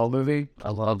Chazelle movie.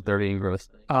 I love dirty and gross.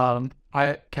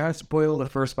 I can't spoil the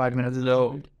first 5 minutes.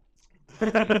 No.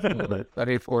 That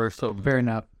A4 is so Fair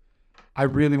enough. I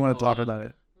really want to talk about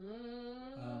it.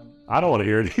 I don't want to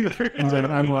hear it either.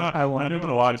 I I want. didn't want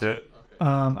to watch it.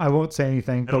 I won't say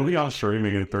anything, It'll but be on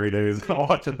streaming in 3 days. I'll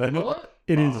watch it then.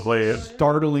 it is Play it.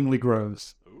 startlingly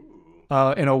gross.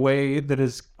 In a way that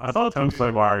is... I thought Tom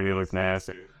Slade looked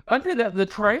nasty. I did that. The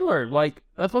trailer, like,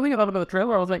 that's one thing I thought about the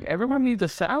trailer. I was like, everyone needs a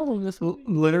sound in this.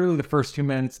 Literally the first 2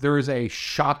 minutes, there is a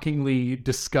shockingly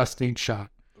disgusting shot.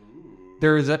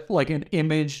 There is an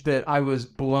image that I was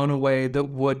blown away that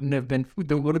would have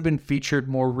been featured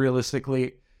more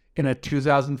realistically in a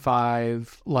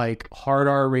 2005 like hard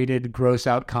R-rated gross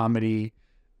out comedy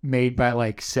made by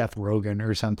like Seth Rogen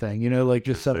or something. You know, like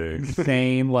just some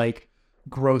insane like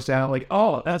gross out like,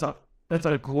 oh, that's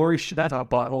a glory that's a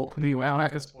bottle. Anyway, I'm not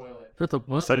gonna spoil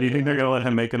it. So do you think they're gonna let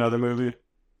him make another movie?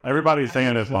 Everybody's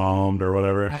saying it's bombed or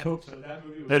whatever. I hope so. That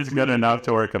movie was It's good enough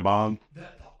to where it can bomb.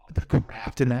 the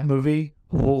craft in that movie,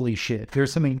 holy shit.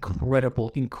 There's some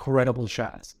incredible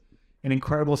shots and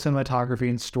incredible cinematography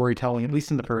and storytelling, at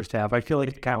least in the first half. I feel like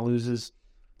it kind of loses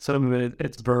some of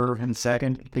its verve in the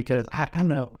second because, I don't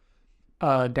know.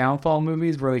 downfall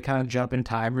movies where they kind of jump in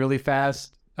time really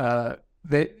fast,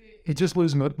 it just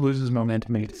loses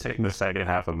momentum. It's taking the second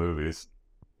half of movies.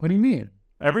 What do you mean?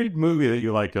 Every movie that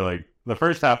you like, you're like, the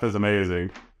first half is amazing.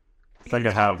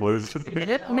 Second half loses.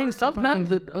 I mean,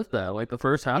 sometimes it does that. Like the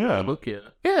first half Yeah. of the book, yeah.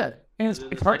 Yeah, and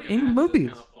it's hard in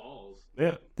movies.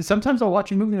 Yeah. Sometimes I'll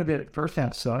watch a movie and the first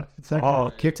half sucks. It's like,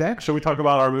 Oh. kicks ass. Should we talk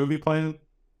about our movie plan?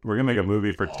 We're gonna make a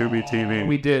movie for Tubi TV.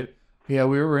 We did. Yeah,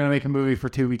 we were gonna make a movie for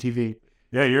Tubi TV.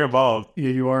 Yeah, you're involved. Yeah,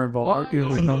 you are involved. What?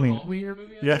 You know me.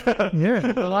 Yeah.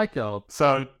 Yeah, I like y'all.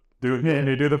 So, can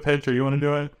you do the pitch, or you want to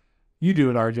do it? you do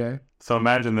it, RJ. So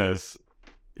imagine this: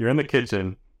 you're in the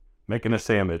kitchen making a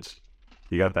sandwich.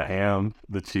 You got the ham,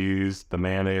 the cheese, the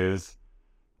mayonnaise,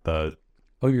 the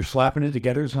Oh, you're slapping it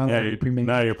together? It's not yeah. like pre-made?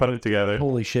 You're putting it together.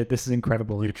 Holy shit, this is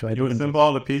incredible. Actually, I You didn't- assemble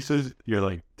all the pieces. You're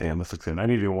like, damn, this looks good. I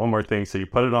need to do one more thing. So you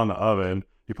put it on the oven.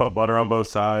 You put butter on both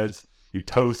sides. You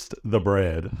toast the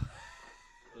bread.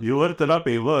 You lift it up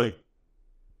and you look.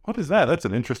 What is that? That's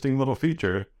an interesting little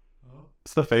feature.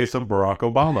 It's the face of Barack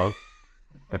Obama.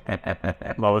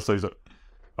 Lois says,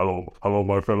 hello,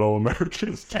 my fellow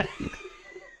Americans.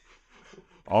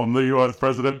 I'm the U.S.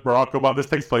 President Barack Obama. This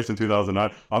takes place in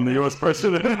 2009. I'm the U.S.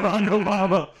 President Barack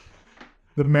Obama.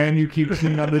 The man you keep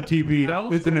seeing on the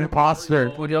TV is an imposter.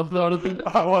 What y'all thought of it?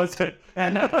 I wasn't.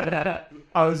 I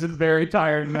was just very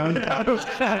tired.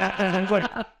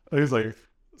 He's like,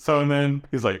 so, and then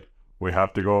he's like, we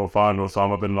have to go find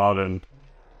Osama bin Laden.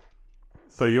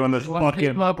 So you and this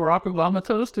Fucking my Barack Obama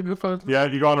toast to go for yeah,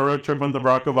 you go on a road trip with the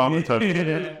Barack Obama toast.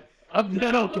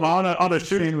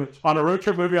 on a road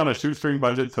trip movie on a shoestring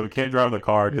budget, so we can't drive the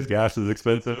car because gas is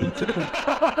expensive.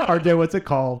 RJ, what's it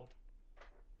called?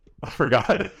 I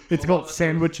forgot. It's called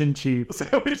Sandwich and Cheese.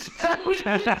 Sandwich.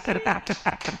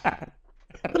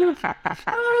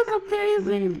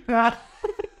 amazing.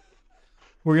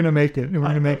 We're gonna make it. We're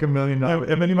gonna make $1 million.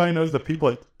 If anybody knows the people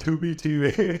at Tubi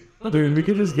TV, Dude, we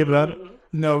could just get it out.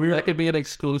 No, we were. That could be an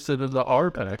exclusive of the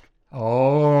R pack.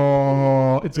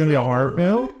 Oh, it's gonna be a heart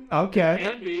film.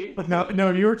 Okay.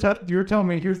 No, you were telling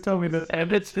me. He was telling me that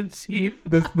And it's conceived.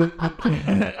 the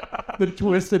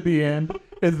twist at the end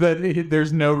is that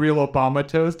there's no real Obama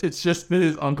toast. It's just that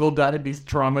his uncle died and he's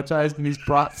traumatized and he's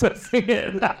processing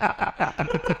it.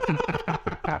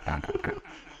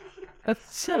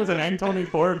 that was an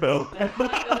N24 bill.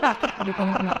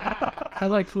 I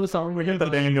like Swiss Army. We get the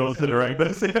Daniels to direct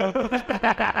this.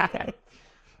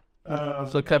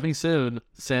 So coming soon,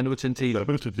 Sandwich and Tea.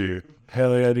 Sandwich and Tea.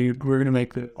 Hell yeah, dude. We're gonna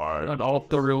make this. All right. An off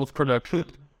the reels production.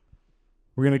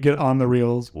 We're gonna get on the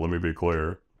reels. Let me be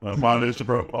clear. Mine is the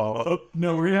profile.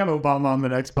 No, we're gonna have Obama on the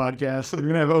next podcast. We're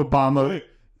gonna have Obama.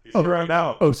 He's right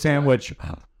now. Oh, sandwich.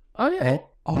 Oh yeah.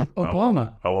 Oh,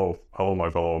 Obama. Hello, my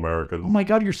fellow Americans. Oh my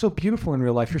God, you're so beautiful in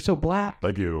real life. You're so black.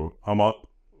 Thank you. I'm up.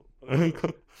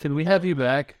 Can we have you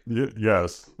back?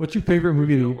 Yes. What's your favorite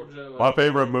movie? My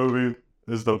favorite movie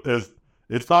is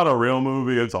it's not a real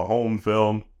movie. It's a home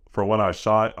film for when I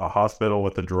shot a hospital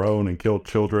with a drone and killed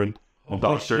children and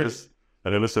doctors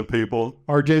and innocent people.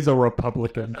 RJ's a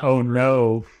Republican. Oh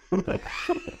no.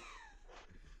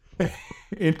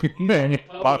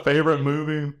 My favorite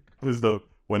movie is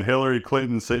when Hillary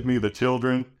Clinton sent me the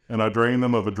children and I drained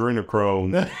them of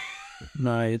adrenochrome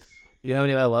Nice. You have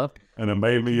any that left? and it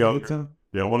made me younger.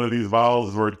 Yeah, one of these vials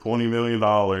is worth $20 million.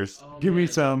 Give me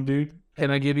some, dude.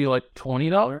 Can I give you like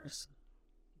 $20?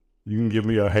 You can give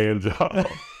me a hand job.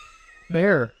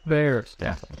 There.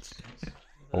 Yeah.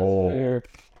 Oh, There.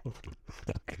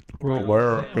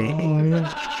 where?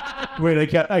 Wait,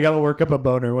 I gotta work up a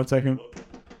boner. 1 second.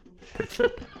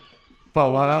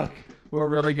 Fuck. We're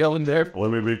really going there.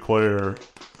 Let me be clear.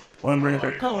 And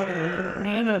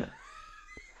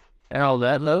on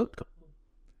that note,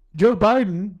 Joe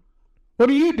Biden, what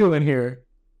are you doing here?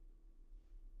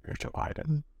 You're Joe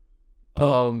Biden.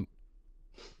 um,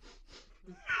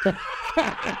 Joe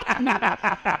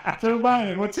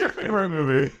Biden, what's your favorite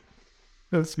movie?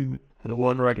 the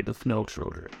one where I get to snow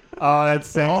children. Oh, that's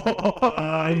sad.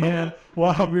 Yeah.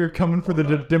 Wow, we were coming for the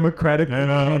Democratic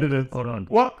candidates. Hold on.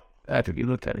 What? Patrick, you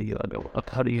looked at it, you go,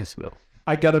 how do you smell?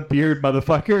 I got a beard,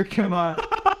 motherfucker. Come on.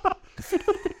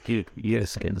 Your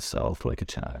skin's soft like a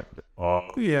child.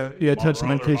 Yeah, touch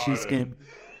my brother tishy Biden. skin.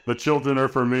 The children are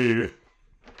for me.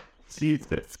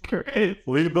 Jesus Christ.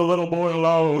 Leave the little boy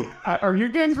alone. Are you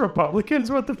guys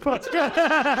Republicans? What the fuck?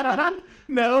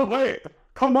 No. Wait,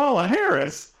 Kamala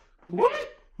Harris.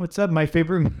 What? What's up, my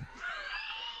favorite?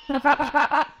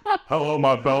 Hello,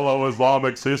 my fellow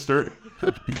Islamic sister.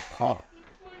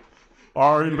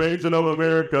 Our invasion of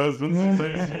America has been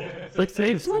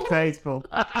Tasteful.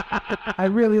 I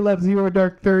really love Zero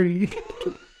Dark 30.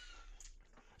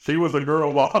 She was a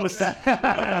girl boss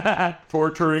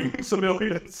torturing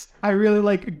civilians. I really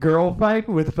like Girl Fight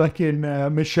with fucking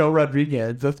Michelle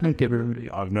Rodriguez. That's my favorite movie.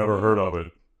 I've never heard of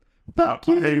it. Fuck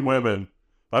I you. hate women.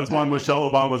 That's why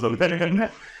Michelle Obama's a man.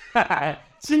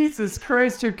 Jesus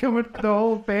Christ, you're coming for the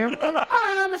whole family.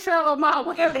 I'm Michelle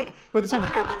Obama. What's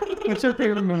your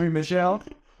favorite movie, Michelle?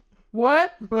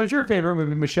 What? What's your favorite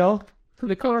movie, Michelle?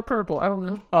 The color purple. I don't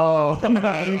know. Oh,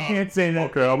 you can't say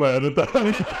that. Okay, I'm gonna edit that.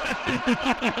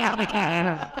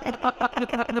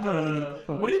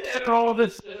 We did all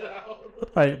this. All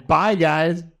right, bye,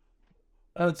 guys.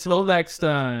 Until next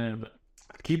time.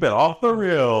 Keep it off the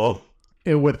reel.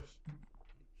 With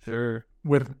Sure.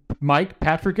 Mike,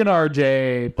 Patrick, and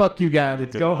RJ. Fuck you guys.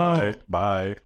 Let's go home. Bye.